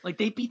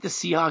 They beat the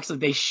Seahawks.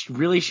 They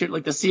really should.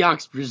 The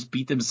Seahawks just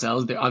beat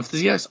themselves. The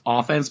Seahawks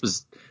offense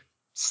was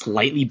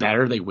slightly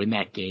better. They win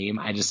that game.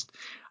 I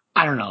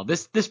don't know.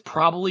 This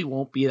probably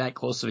won't be that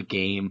close of a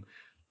game,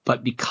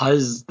 but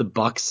because the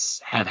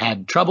Bucs have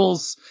had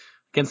troubles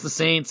against the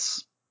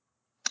Saints.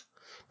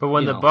 But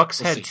when the Bucs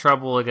had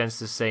trouble against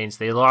the Saints,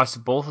 they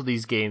lost both of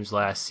these games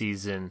last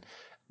season.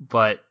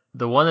 But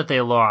the one that they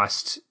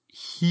lost,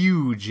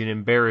 huge in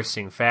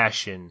embarrassing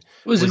fashion,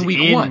 was in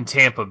Week 1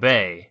 Tampa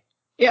Bay.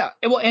 Yeah,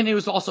 and it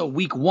was also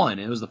Week 1.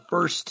 It was the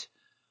first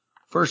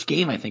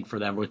game, I think, for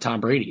them with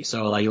Tom Brady.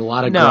 So a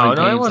lot of no,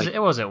 it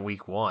wasn't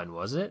Week 1,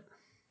 was it?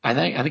 I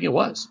think it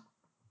was.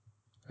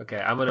 Okay,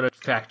 I'm gonna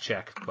fact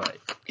check, but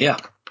yeah,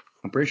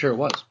 I'm pretty sure it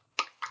was.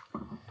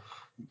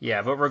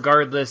 Yeah, but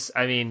regardless,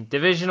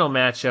 divisional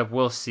matchup,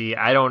 we'll see.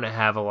 I don't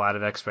have a lot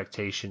of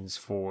expectations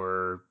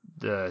for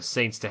the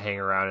Saints to hang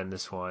around in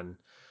this one.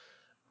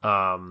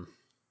 No.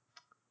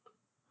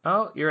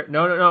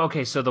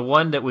 Okay, so the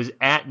one that was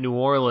at New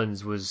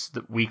Orleans was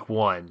the week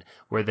 1,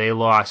 where they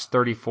lost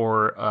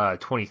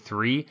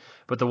 34-23.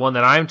 But the one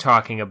that I'm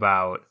talking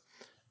about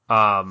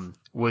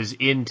was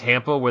in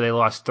Tampa, where they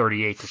lost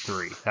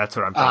 38-3. That's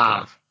what I'm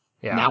thinking of.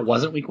 Yeah, that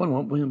wasn't week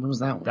 1. When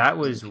was that one? That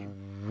was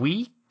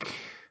week.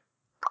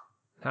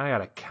 Now I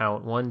gotta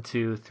count 1,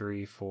 2,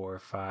 3, 4,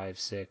 5,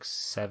 6,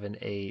 7,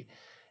 8,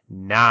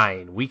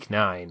 9. Week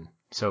 9.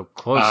 So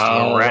close to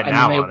where we're at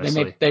now,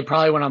 honestly. They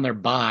probably went on their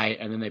bye,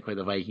 and then they played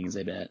the Vikings,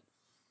 I bet.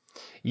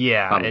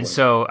 Yeah, probably. And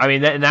so, I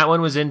mean, that one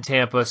was in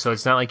Tampa, so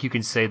it's not like you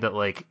can say that,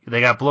 like,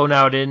 they got blown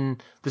out in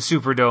the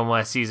Superdome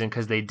last season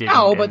because they didn't.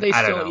 No, but they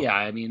still, yeah,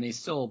 I mean, they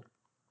still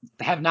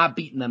have not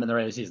beaten them in the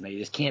regular season. They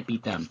just can't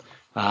beat them.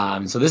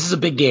 So this is a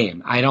big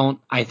game.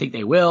 I think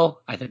they will.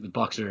 I think the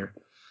Bucs are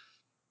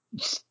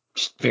just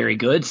very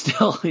good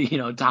still.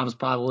 Tom's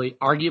probably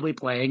arguably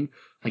playing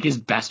like his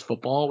best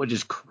football, which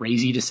is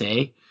crazy to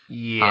say.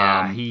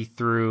 Yeah, he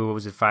threw, what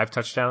was it, 5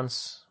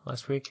 touchdowns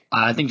last week?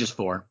 I think just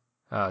 4.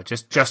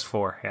 Just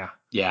 4, yeah.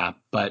 Yeah,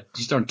 but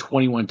he's thrown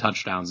 21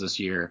 touchdowns this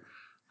year.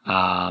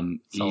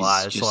 It's a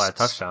lot of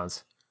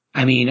touchdowns.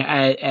 I mean,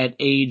 at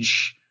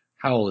age,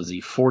 how old is he?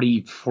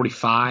 40,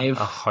 45?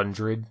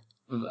 100.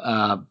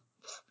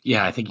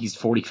 Yeah, I think he's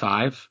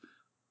 45.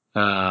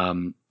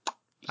 I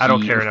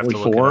don't care enough 44.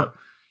 To look it up.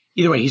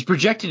 Either way, he's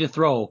projected to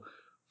throw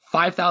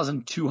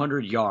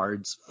 5,200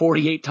 yards,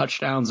 48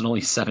 touchdowns, and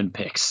only 7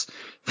 picks.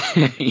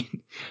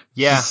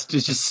 Yeah. It's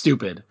just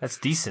stupid. That's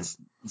decent.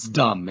 It's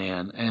dumb,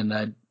 man.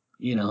 And,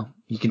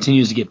 he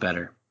continues to get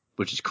better,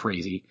 which is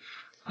crazy.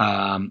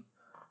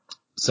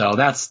 So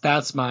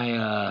that's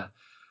my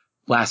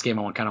last game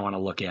I kind of want to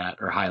look at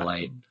or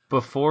highlight.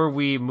 Before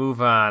we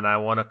move on, I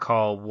want to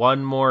call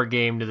one more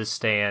game to the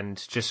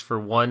stand just for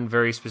one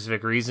very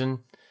specific reason.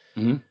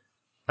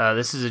 Mm-hmm.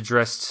 This is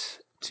addressed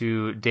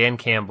to Dan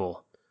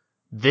Campbell.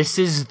 This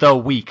is the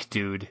week,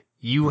 dude.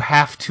 You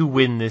have to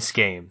win this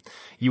game.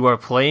 You are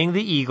playing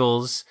the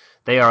Eagles.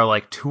 They are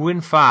like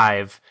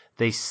 2-5.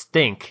 They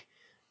stink.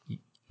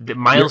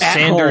 Miles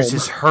Sanders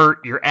is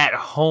hurt. You're at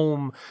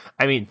home.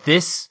 I mean,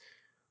 this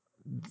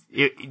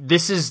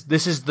is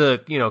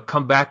the,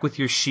 come back with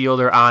your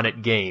shield or on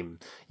it game.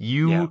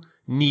 You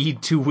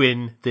need to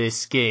win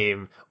this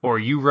game or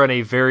you run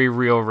a very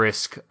real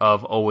risk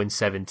of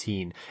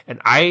 0-17.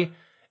 And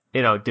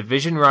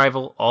division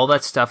rival, all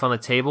that stuff on the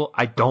table.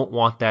 I don't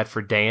want that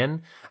for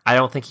Dan. I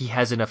don't think he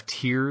has enough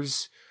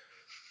tiers,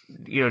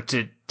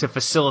 to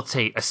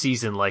facilitate a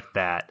season like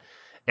that.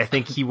 I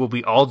think he will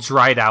be all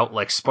dried out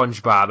like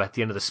SpongeBob at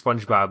the end of the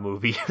SpongeBob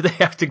movie. They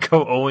have to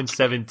go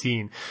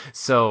 0-17.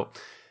 So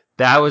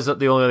that was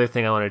the only other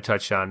thing I wanted to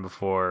touch on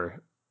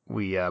before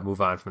we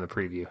move on from the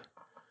preview.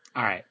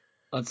 All right,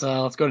 let's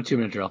go to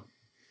 2-minute drill.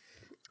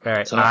 All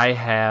right, so I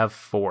have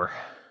 4.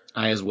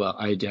 I as well.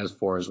 I have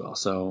 4 as well.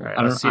 So right,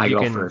 I don't know. I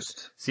go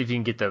first. See if you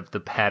can get the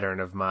pattern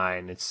of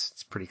mine.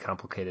 It's pretty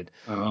complicated.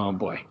 Oh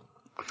boy.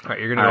 All right,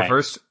 you're gonna go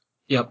first.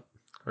 Yep.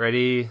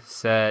 Ready,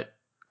 set,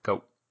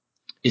 go.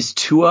 Is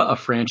Tua a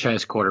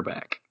franchise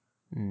quarterback?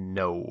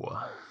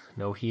 No,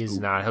 he is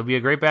not. He'll be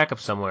a great backup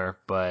somewhere,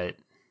 but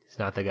he's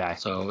not the guy.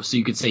 So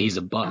you could say he's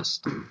a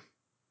bust.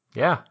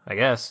 Yeah, I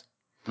guess.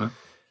 Huh?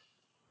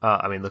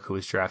 I mean, look who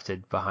was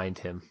drafted behind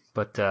him.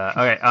 But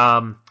okay.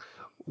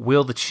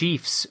 Will the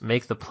Chiefs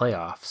make the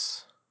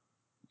playoffs?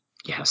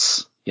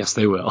 Yes,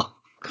 they will.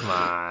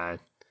 Come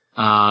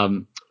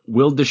on.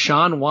 Will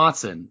Deshaun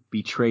Watson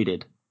be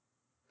traded?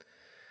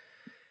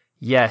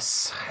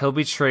 Yes, he'll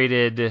be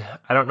traded.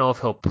 I don't know if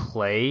he'll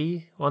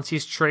play once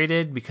he's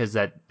traded because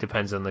that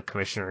depends on the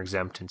commissioner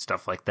exempt and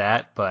stuff like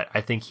that. But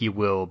I think he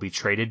will be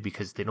traded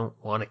because they don't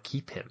want to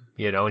keep him,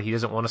 and he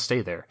doesn't want to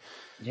stay there.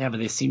 Yeah, but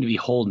they seem to be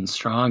holding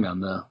strong on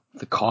the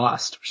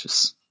cost, which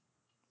is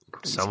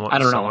I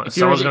don't know.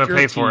 Someone's going to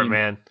pay for it,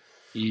 man.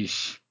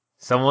 Yeesh.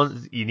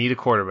 You need a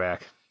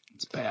quarterback.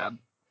 It's bad.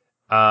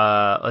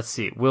 Let's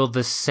see. Will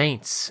the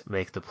Saints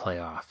make the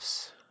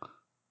playoffs?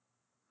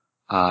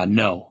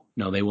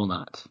 No, they will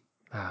not.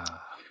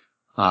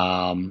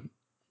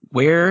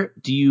 Where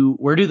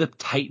do the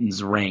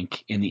Titans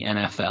rank in the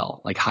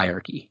NFL, like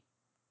hierarchy?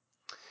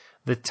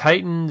 The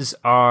Titans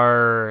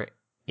are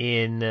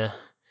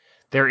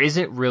there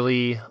isn't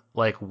really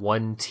like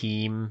one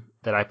team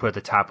that I put at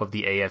the top of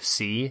the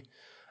AFC.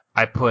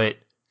 I put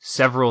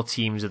several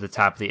teams at the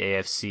top of the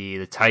AFC.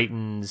 The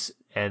Titans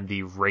and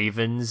the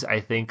Ravens, I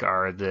think,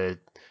 are the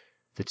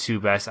 2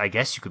 best. I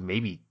guess you could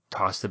maybe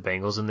toss the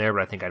Bengals in there,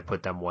 but I think I'd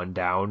put them one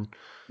down.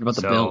 What about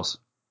the Bills?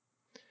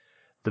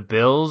 The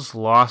Bills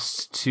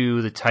lost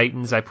to the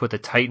Titans. I put the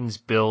Titans,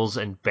 Bills,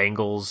 and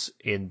Bengals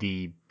in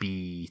the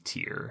B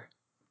tier.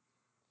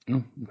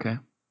 Oh, okay.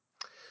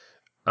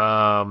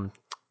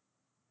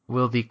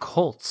 Will the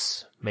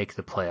Colts make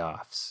the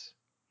playoffs?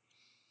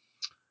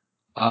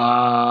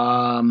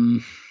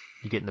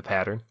 You getting the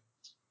pattern?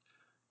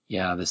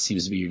 Yeah, this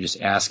seems to be you're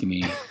just asking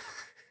me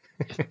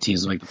if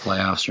teams will make the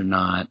playoffs or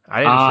not.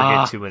 I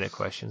didn't forget 2-minute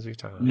questions. What are you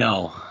talking about?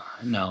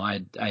 No, I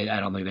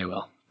don't think they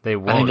will. They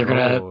won't. I think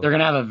they're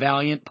gonna have a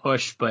valiant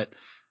push, but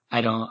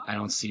I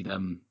don't see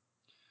them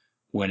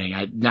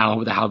winning. Now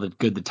with how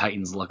good the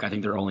Titans look, I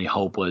think their only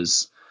hope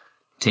was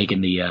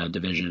taking the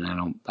division. I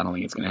don't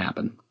think it's gonna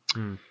happen.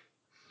 And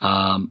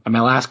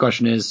my last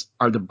question is: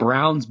 are the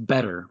Browns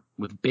better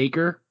with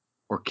Baker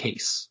or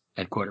Case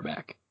at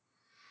quarterback?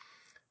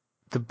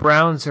 The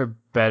Browns are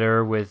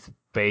better with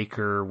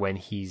Baker when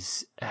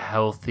he's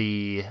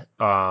healthy.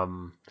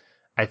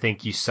 I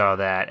think you saw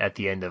that at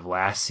the end of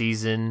last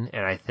season,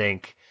 and I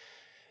think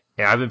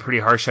I've been pretty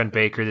harsh on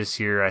Baker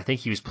this year. I think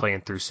he was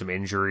playing through some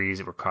injuries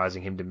that were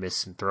causing him to miss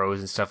some throws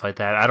and stuff like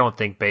that. I don't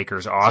think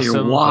Baker's awesome,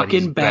 so you're walking but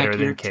he's back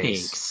better your than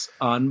Case. takes.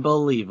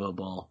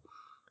 Unbelievable.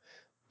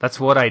 That's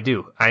what I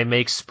do. I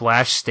make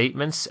splash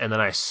statements, and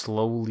then I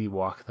slowly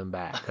walk them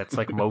back. That's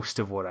like most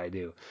of what I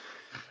do.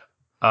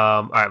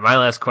 All right, my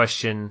last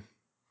question.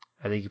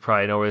 I think you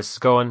probably know where this is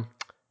going.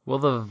 Will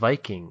the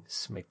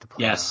Vikings make the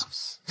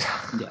playoffs?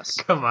 Yes.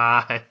 Come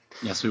on.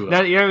 Yes, we will.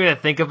 You're not going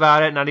to think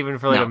about it, not even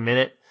for a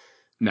minute?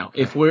 No.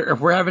 If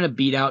we're having to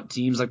beat out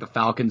teams like the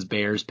Falcons,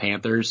 Bears,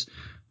 Panthers,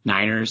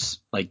 Niners,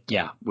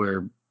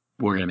 we're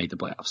going to make the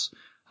playoffs.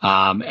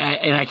 And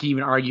I can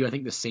even argue, I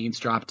think the Saints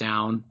drop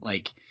down.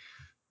 Like,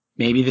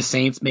 maybe the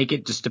Saints make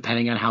it, just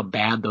depending on how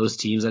bad those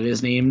teams that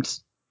is named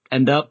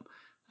end up.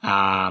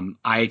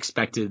 I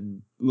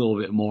expected a little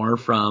bit more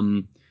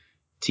from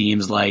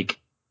teams like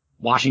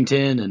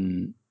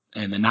Washington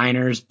and the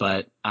Niners,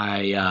 but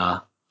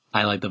I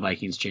like the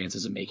Vikings'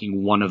 chances of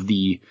making one of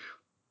the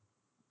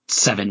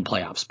 7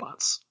 playoff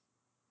spots.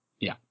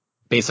 Yeah.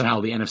 Based on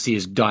how the NFC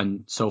has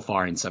done so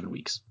far in 7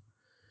 weeks.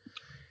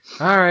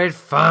 All right,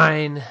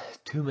 fine.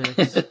 2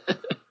 minutes.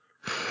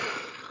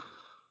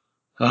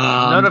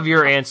 None of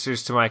your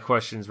answers to my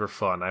questions were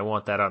fun. I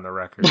want that on the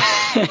record.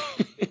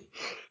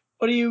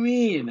 What do you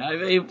mean?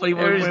 What do you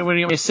want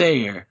me to say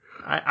here?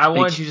 I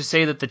wanted you to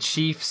say that the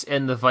Chiefs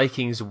and the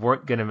Vikings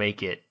weren't going to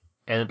make it,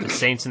 and that the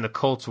Saints and the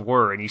Colts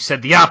were, and you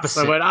said the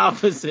opposite. I went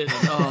opposite.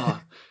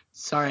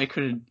 Sorry, I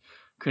couldn't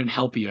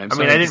help you. I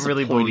didn't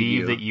really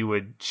believe that you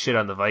would shit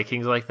on the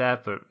Vikings like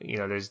that, but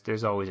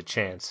there's always a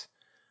chance.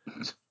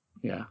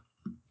 Yeah,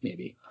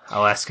 maybe.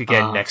 I'll ask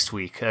again next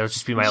week. That'll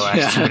just be my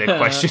last 2-minute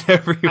question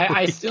every week.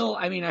 I feel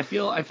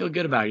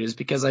good about it just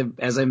because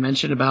as I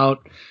mentioned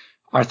about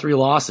our 3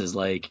 losses,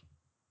 like,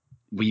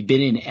 we've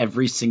been in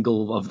every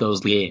single of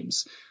those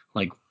games.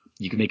 Like,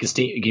 you can make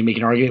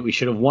an argument we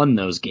should have won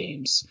those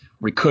games.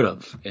 We could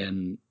have.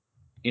 And,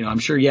 I'm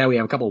sure, we have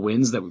a couple of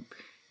wins that we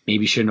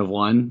maybe shouldn't have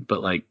won,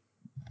 but, like,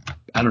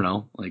 I don't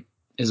know, like,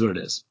 is what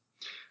it is.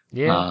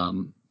 Yeah.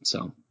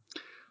 So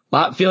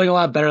feeling a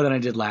lot better than I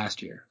did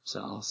last year. So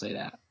I'll say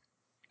that.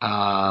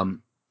 All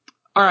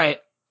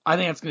right. I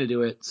think that's going to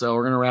do it. So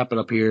we're going to wrap it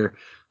up here.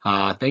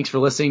 Thanks for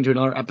listening to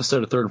another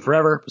episode of Third and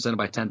Forever, presented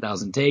by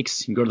 10,000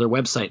 Takes. You can go to their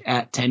website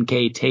at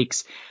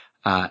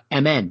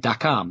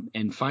 10ktakesmn.com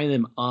and find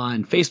them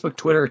on Facebook,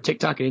 Twitter,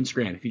 TikTok, and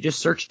Instagram. If you just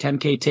search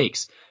 10K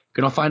Takes,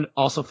 you can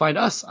also find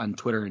us on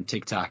Twitter and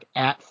TikTok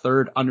at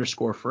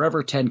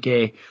Third_Forever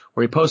 10K,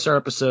 where we post our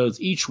episodes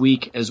each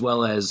week, as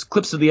well as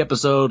clips of the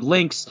episode,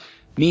 links,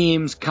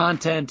 memes,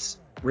 content,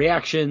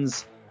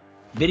 reactions,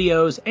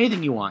 videos,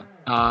 anything you want.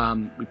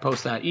 We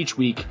post that each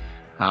week.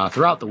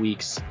 Throughout the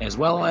weeks, as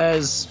well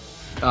as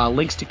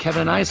links to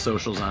Kevin and I's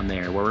socials on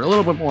there, where we're a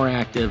little bit more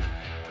active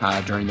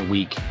during the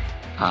week.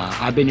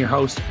 I've been your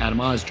host,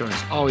 Adam Oz, joined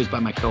as always by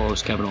my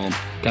co-host, Kevin Olm.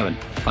 Kevin,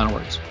 final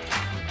words.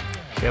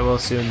 Get well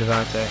soon,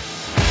 Devontae.